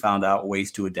 and he's found out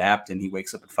ways to adapt, and he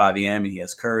wakes up at 5 a.m. and he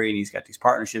has curry, and he's got these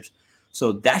partnerships.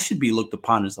 So that should be looked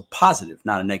upon as a positive,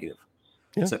 not a negative.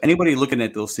 Yeah. So anybody looking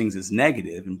at those things as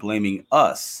negative and blaming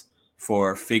us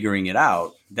for figuring it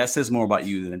out, that says more about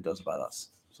you than it does about us.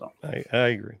 So I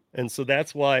agree. And so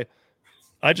that's why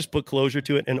I just put closure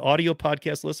to it. And audio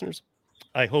podcast listeners,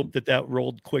 I hope that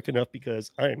rolled quick enough,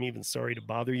 because I am even sorry to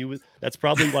bother you with. That's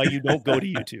probably why you don't go to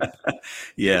YouTube.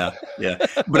 Yeah.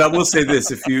 But I will say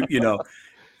this: if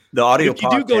the audio if you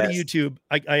do go to podcast, YouTube,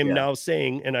 I am now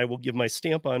saying, and I will give my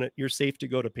stamp on it, you're safe to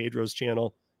go to Pedro's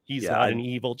channel. He's not an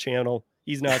evil channel.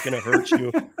 He's not going to hurt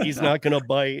you. He's not going to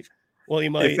bite. Well, he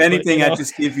might. If anything,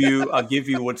 I'll give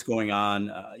you what's going on.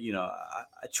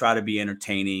 I try to be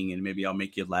entertaining, and maybe I'll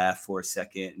make you laugh for a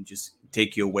second and just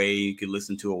take you away. You could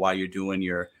listen to it while you're doing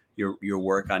your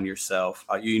work on yourself,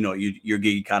 your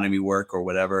gig economy work or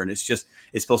whatever. And it's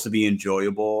supposed to be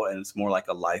enjoyable, and it's more like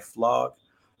a life vlog.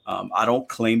 I don't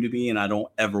claim to be, and I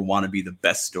don't ever want to be the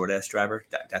best DoorDash driver.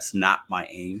 That's not my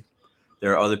aim.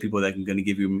 There are other people that are going to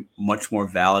give you much more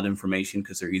valid information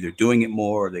because they're either doing it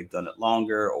more, or they've done it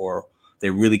longer, or they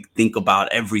really think about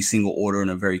every single order in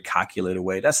a very calculated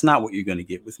way. That's not what you're going to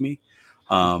get with me.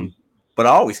 But I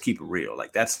always keep it real.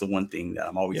 Like, that's the one thing that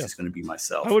I'm always just going to be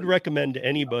myself. I would recommend to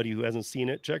anybody who hasn't seen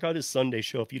it, check out his Sunday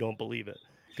show if you don't believe it.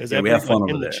 Because we have fun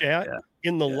in over the there. chat,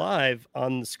 in the live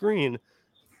on the screen,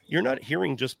 you're not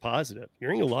hearing just positive.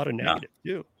 You're hearing a lot of negative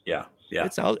too. Yeah.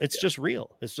 It's out. It's just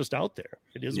real. It's just out there.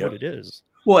 It is what it is.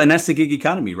 Well, and that's the gig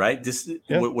economy, right?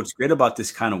 What's great about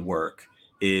this kind of work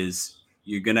is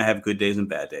you're going to have good days and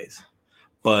bad days,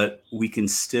 but we can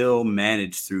still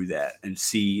manage through that and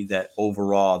see that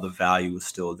overall the value is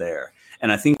still there. And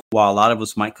I think while a lot of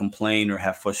us might complain or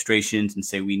have frustrations and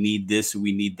say we need this or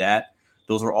we need that,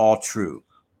 those are all true.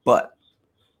 But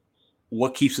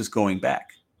what keeps us going back?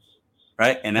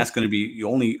 Right. And that's going to be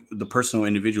only the personal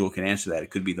individual can answer that.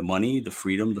 It could be the money, the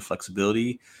freedom, the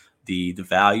flexibility, the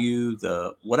value,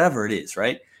 the whatever it is.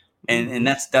 Right. And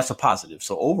that's a positive.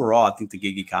 So overall, I think the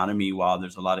gig economy, while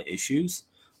there's a lot of issues,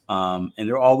 and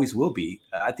there always will be,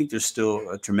 I think there's still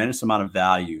a tremendous amount of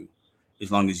value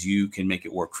as long as you can make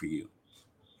it work for you.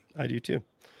 I do too.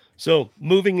 So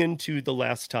moving into the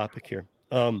last topic here,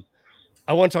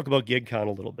 I want to talk about GigCon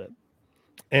a little bit.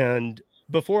 And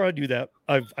before I do that,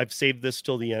 I've saved this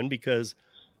till the end because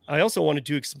I also wanted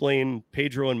to explain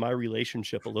Pedro and my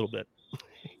relationship a little bit.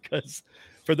 Because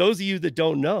for those of you that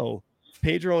don't know,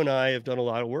 Pedro and I have done a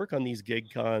lot of work on these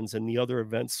gig cons and the other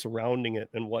events surrounding it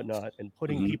and whatnot, and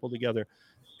putting people together.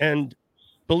 And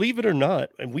believe it or not,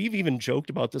 and we've even joked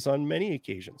about this on many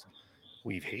occasions,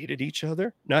 we've hated each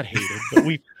other. Not hated, but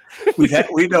we've had,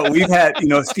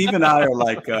 Steve and I are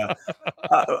like,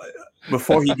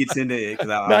 before he gets into it,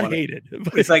 hated.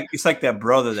 It's like that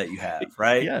brother that you have,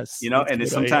 right? Yes. And then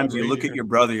sometimes you look at your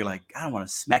brother, you're like, I want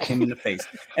to smack him in the face.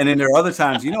 And then there are other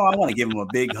times, I want to give him a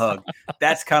big hug.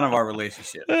 That's kind of our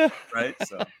relationship, right?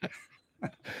 So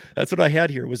that's what I had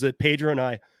here, was that Pedro and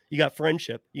I, you got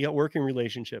friendship, you got working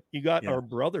relationship, you got our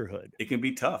brotherhood. It can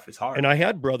be tough. It's hard. And I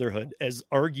had brotherhood as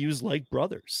argues like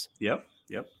brothers. Yep.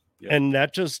 And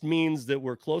that just means that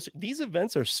we're closer. These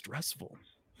events are stressful.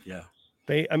 Yeah.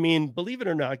 Believe it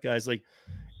or not, guys, like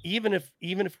even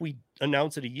if we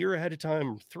announce it a year ahead of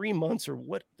time, 3 months or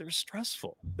what, they're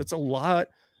stressful. That's a lot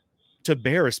to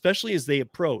bear, especially as they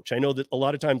approach. I know that a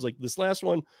lot of times, like this last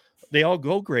one, they all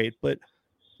go great, but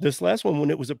this last one,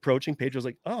 when it was approaching, Pedro's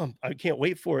like, "Oh, I can't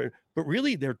wait for it." But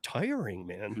really, they're tiring,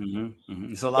 man.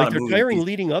 It's a lot. Like, they're tiring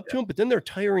leading up to them, but then they're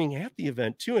tiring at the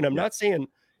event too. And I'm not saying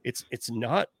it's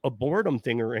not a boredom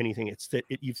thing or anything. It's that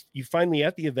you finally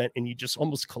at the event and you just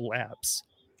almost collapse.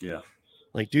 Yeah.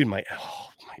 Like, dude, my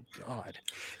God.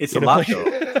 It's a lot though.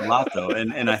 It's a lot though.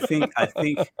 And I think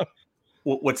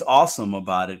what's awesome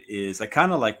about it is I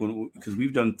kind of like because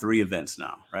we've done 3 events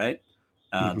now, right?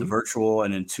 The virtual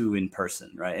and then 2 in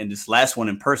person, right? And this last one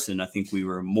in person, I think we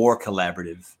were more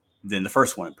collaborative than the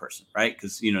first one in person, right?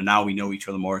 Because now we know each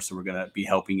other more, so we're gonna be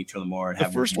helping each other more. And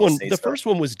the first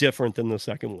one was different than the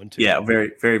second one too. Yeah,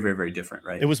 very, very, very, very different,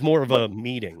 right? It was more of a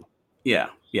meeting. Yeah,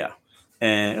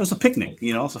 and it was a picnic.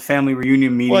 It's a family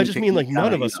reunion meeting. Well, I just mean like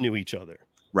none of us knew each other.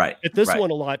 Right. At this one,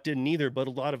 a lot didn't either, but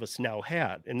a lot of us now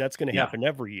had, and that's going to happen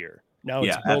every year. Now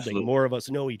it's building. Absolutely. More of us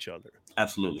know each other.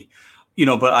 Absolutely.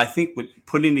 But I think with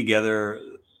putting together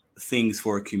things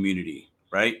for a community,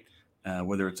 right?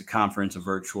 Whether it's a conference, a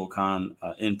virtual con,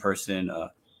 in person,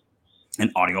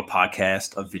 an audio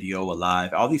podcast, a video, a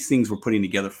live, all these things we're putting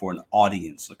together for an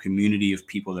audience, a community of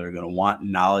people that are going to want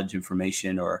knowledge,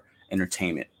 information, or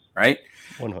entertainment, right?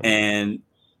 100. And,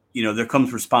 there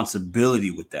comes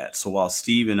responsibility with that. So while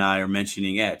Steve and I are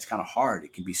mentioning, it's kind of hard,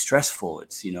 it can be stressful.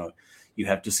 It's, you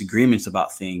have disagreements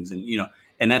about things and,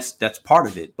 and that's part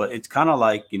of it. But it's kind of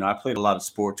like, I played a lot of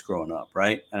sports growing up,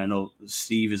 right? And I know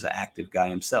Steve is an active guy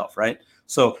himself, right?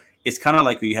 So it's kind of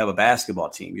like when you have a basketball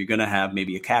team, you're going to have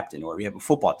maybe a captain, or you have a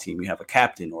football team, you have a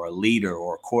captain or a leader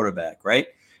or a quarterback, right?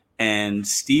 And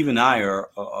Steve and I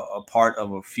are a part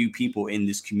of a few people in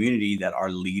this community that are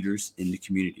leaders in the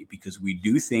community, because we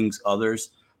do things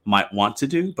others might want to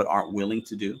do but aren't willing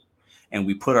to do. And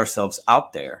we put ourselves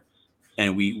out there,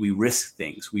 and we risk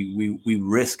things. We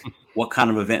risk what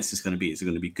kind of events it's going to be. Is it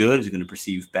going to be good? Is it going to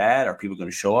perceive bad? Are people going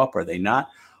to show up? Are they not?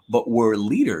 But we're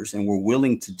leaders, and we're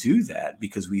willing to do that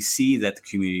because we see that the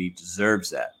community deserves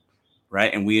that,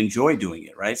 right? And we enjoy doing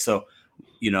it, right? So,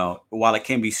 while it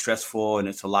can be stressful and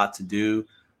it's a lot to do,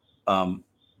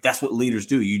 that's what leaders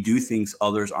do. You do things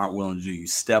others aren't willing to do. You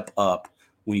step up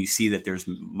when you see that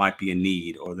might be a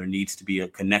need, or there needs to be a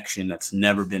connection that's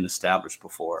never been established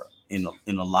before in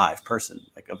a live person,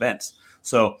 like events.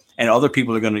 So, and other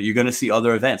people you're going to see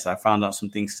other events. I found out some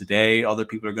things today. Other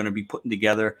people are going to be putting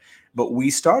together, but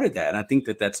we started that. And I think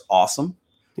that that's awesome.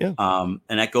 Yeah.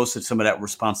 And that goes to some of that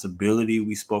responsibility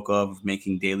we spoke of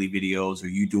making daily videos, or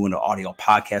you doing an audio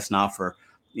podcast now for,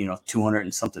 200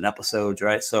 and something episodes.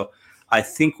 Right. So I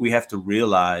think we have to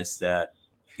realize that,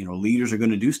 leaders are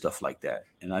going to do stuff like that.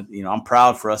 And I'm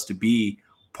proud for us to be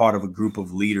part of a group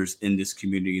of leaders in this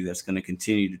community that's going to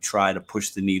continue to try to push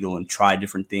the needle and try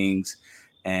different things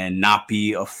and not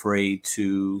be afraid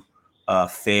to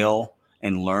fail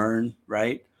and learn.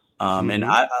 Right. And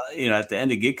I, at the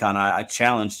end of GigCon, I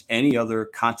challenged any other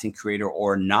content creator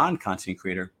or non-content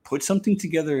creator, put something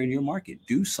together in your market,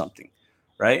 do something,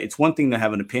 right? It's one thing to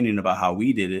have an opinion about how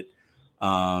we did it.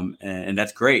 And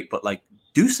that's great, but like,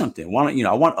 do something.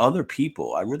 I want other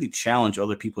people. I really challenge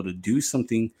other people to do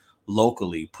something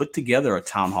locally, put together a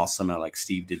town hall summit like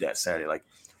Steve did that Saturday. Like,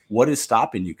 what is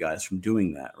stopping you guys from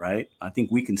doing that? Right. I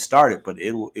think we can start it, but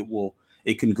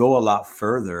it can go a lot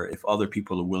further if other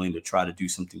people are willing to try to do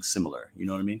something similar. You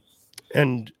know what I mean?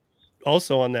 And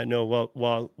also on that note,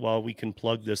 while we can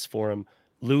plug this for him,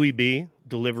 Louis B,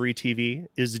 Delivery TV,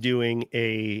 is doing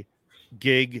a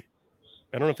gig.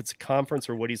 I don't know if it's a conference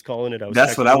or what he's calling it.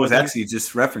 That's what I was actually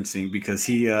just referencing, because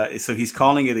he's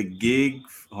calling it a gig.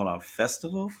 Hold on,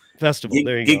 festival.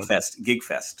 There you go. Gig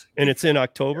Fest. And it's in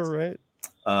October, right?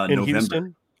 In November.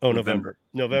 Houston. Oh,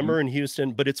 November in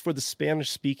Houston, but it's for the Spanish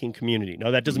speaking community.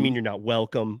 Now that doesn't mean you're not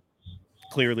welcome,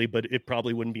 clearly, but it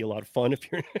probably wouldn't be a lot of fun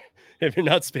if you're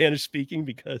not Spanish speaking,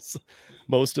 because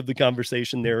most of the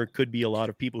conversation there could be a lot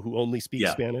of people who only speak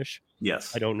Spanish.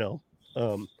 Yes. I don't know.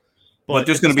 But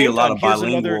there's going to be a lot of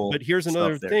bilingual. Here's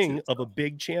another thing of a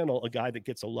big channel, a guy that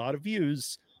gets a lot of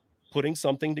views, putting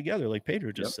something together like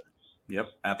Pedro just said. Yep,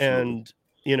 absolutely.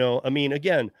 And,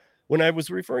 again, when I was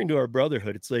referring to our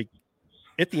brotherhood, it's like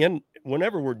at the end,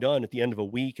 whenever we're done, at the end of a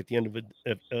week, at the end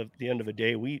of a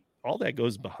day, all that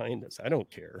goes behind us. I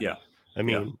don't care. Yeah. I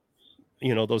mean,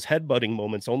 those headbutting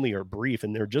moments only are brief,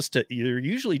 and they're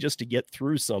usually just to get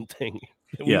through something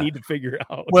that we need to figure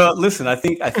out. Well, listen, I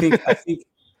think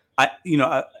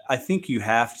you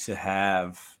have to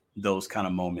have those kind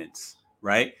of moments,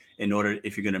 right? In order,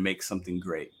 if you're going to make something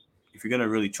great, if you're going to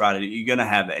really try to, you're going to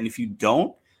have that. And if you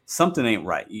don't, something ain't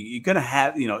right. You're going to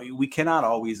have, we cannot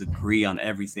always agree on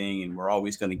everything, and we're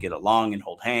always going to get along and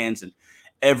hold hands, and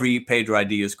every Pedro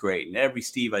idea is great and every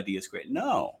Steve idea is great.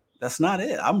 No, that's not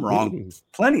it. I'm wrong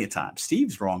plenty of times.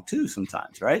 Steve's wrong too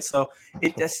sometimes, right? So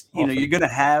you're going to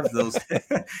have those,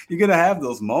 you're going to have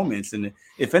those moments. And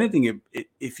if anything,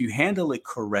 if you handle it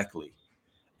correctly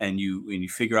and you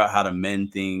figure out how to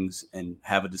mend things and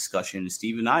have a discussion, and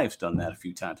Steve and I have done that a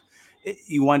few times,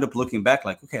 you wind up looking back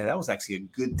like, okay, that was actually a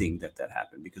good thing that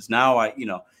happened, because now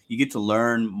you get to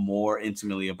learn more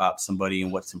intimately about somebody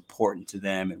and what's important to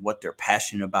them and what they're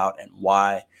passionate about and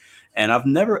why. And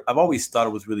I've always thought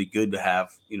it was really good to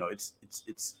have, it's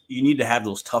you need to have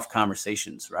those tough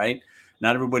conversations, right?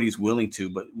 Not everybody's willing to,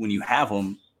 but when you have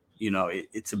them,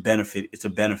 it's a benefit. It's a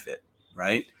benefit,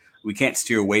 right? We can't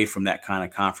steer away from that kind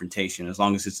of confrontation as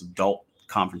long as it's adult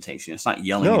confrontation. It's not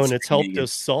yelling. No, and it's helped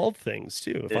us solve things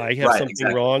too. If I have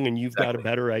something wrong and you've got a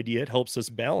better idea, it helps us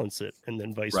balance it, and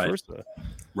then vice versa.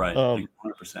 Right.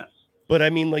 100%. But I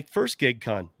mean, like first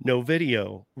GigCon, no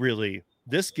video really.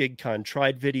 This GigCon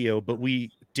tried video, but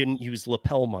we didn't use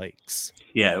lapel mics.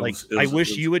 Yeah. I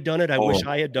wish you had done it. I wish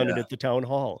I had done it at the town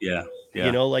hall. Yeah.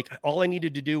 All I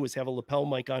needed to do was have a lapel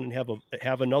mic on and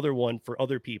have another one for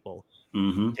other people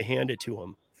to hand it to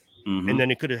them. Mm-hmm. And then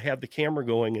it could have had the camera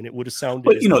going, and it would have sounded.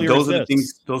 But those are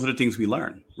the things we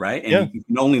learn, right? And you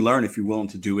can only learn if you're willing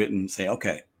to do it and say,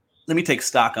 okay, let me take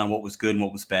stock on what was good and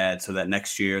what was bad, so that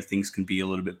next year things can be a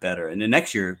little bit better. And then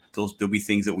next year there'll be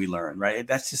things that we learn, right?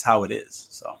 That's just how it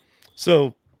is.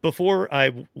 So before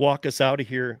I walk us out of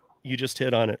here, you just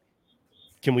hit on it.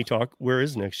 Can we talk? Where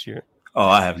is next year? Oh,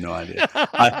 I have no idea.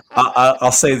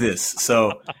 I'll say this.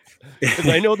 So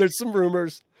I know there's some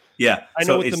rumors. Yeah, I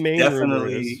know what the main rumor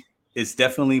is. it's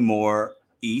definitely more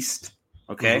east.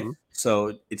 Okay. Mm-hmm.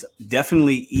 So it's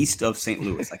definitely east of St.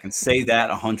 Louis. I can say that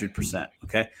 100%.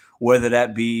 Okay. Whether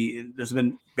that be, there's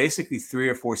been basically 3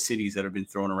 or 4 cities that have been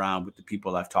thrown around with the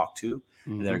people I've talked to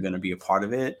Mm-hmm. that are going to be a part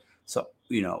of it. So,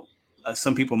 you know,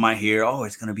 some people might hear, oh,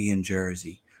 it's going to be in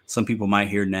Jersey. Some people might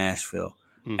hear Nashville,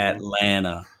 Mm-hmm.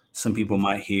 Atlanta. Some people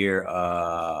might hear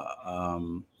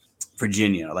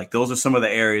Virginia. Like those are some of the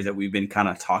areas that we've been kind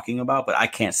of talking about, but I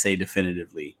can't say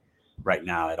definitively right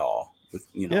now at all with,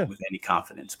 you know, with any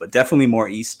confidence, but definitely more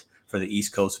east for the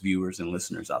East Coast viewers and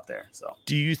listeners out there. So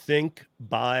do you think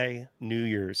by New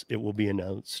Year's it will be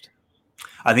announced?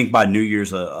 I think by New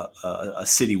Year's, a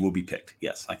city will be picked.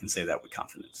 Yes, I can say that with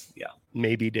confidence. Yeah.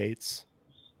 Maybe dates.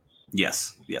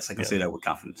 Yes, I can say that with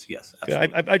confidence. Yes,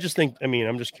 I just think, I mean,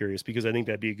 I'm just curious because I think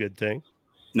that'd be a good thing.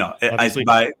 No,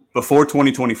 by before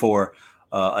 2024,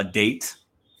 dates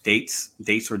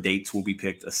will be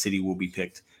picked. A city will be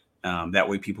picked. That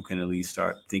way, people can at least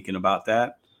start thinking about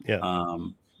that. Yeah.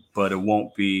 But it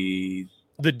won't be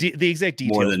the exact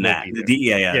details more than that.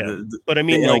 Yeah. But I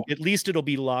mean, like, at least it'll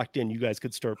be locked in. You guys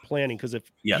could start planning, because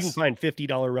if you can find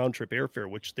 $50 round trip airfare,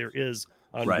 which there is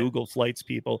on Google Flights,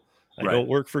 people. I don't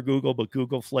work for Google, but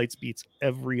Google Flights beats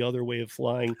every other way of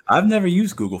flying. I've never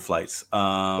used Google Flights.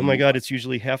 Oh my God, it's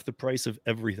usually half the price of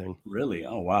everything. Really?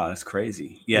 Oh wow, that's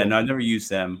crazy. Yeah, no, I've never used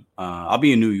them. I'll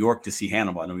be in New York to see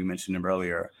Hannibal. I know we mentioned him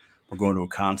earlier. We're going to a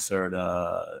concert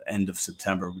end of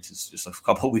September, which is just a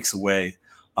couple of weeks away.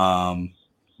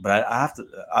 But I have to.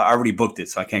 I already booked it,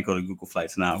 so I can't go to Google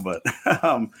Flights now. But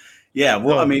yeah,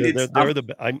 well, I mean,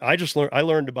 I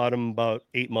learned about them about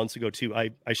 8 months ago too.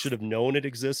 I should have known it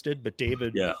existed, but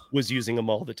David was using them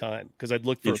all the time, because I'd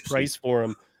look for a price for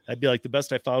them. I'd be like, the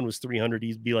best I found was 300.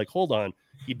 He'd be like, hold on.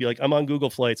 He'd be like, I'm on Google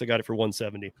Flights. I got it for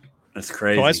 170. That's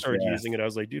crazy. So I started using it. I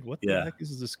was like, dude, what the heck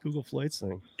is this Google Flights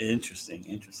thing? Interesting.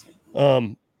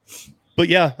 But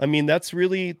yeah, I mean, that's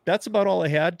about all I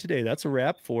had today. That's a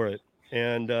wrap for it.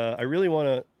 And I really want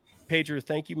to, Pedro,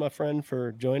 thank you, my friend,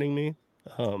 for joining me.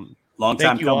 Long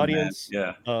time coming, audience.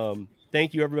 Man. Yeah.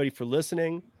 Thank you, everybody, for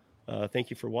listening.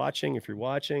 Thank you for watching, if you're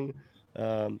watching.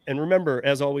 And remember,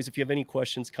 as always, if you have any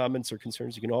questions, comments, or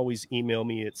concerns, you can always email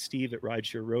me at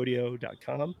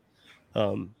steve@ridesharerodeo.com.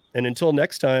 And until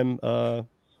next time,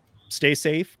 stay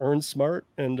safe, earn smart,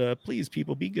 and please,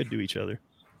 people, be good to each other.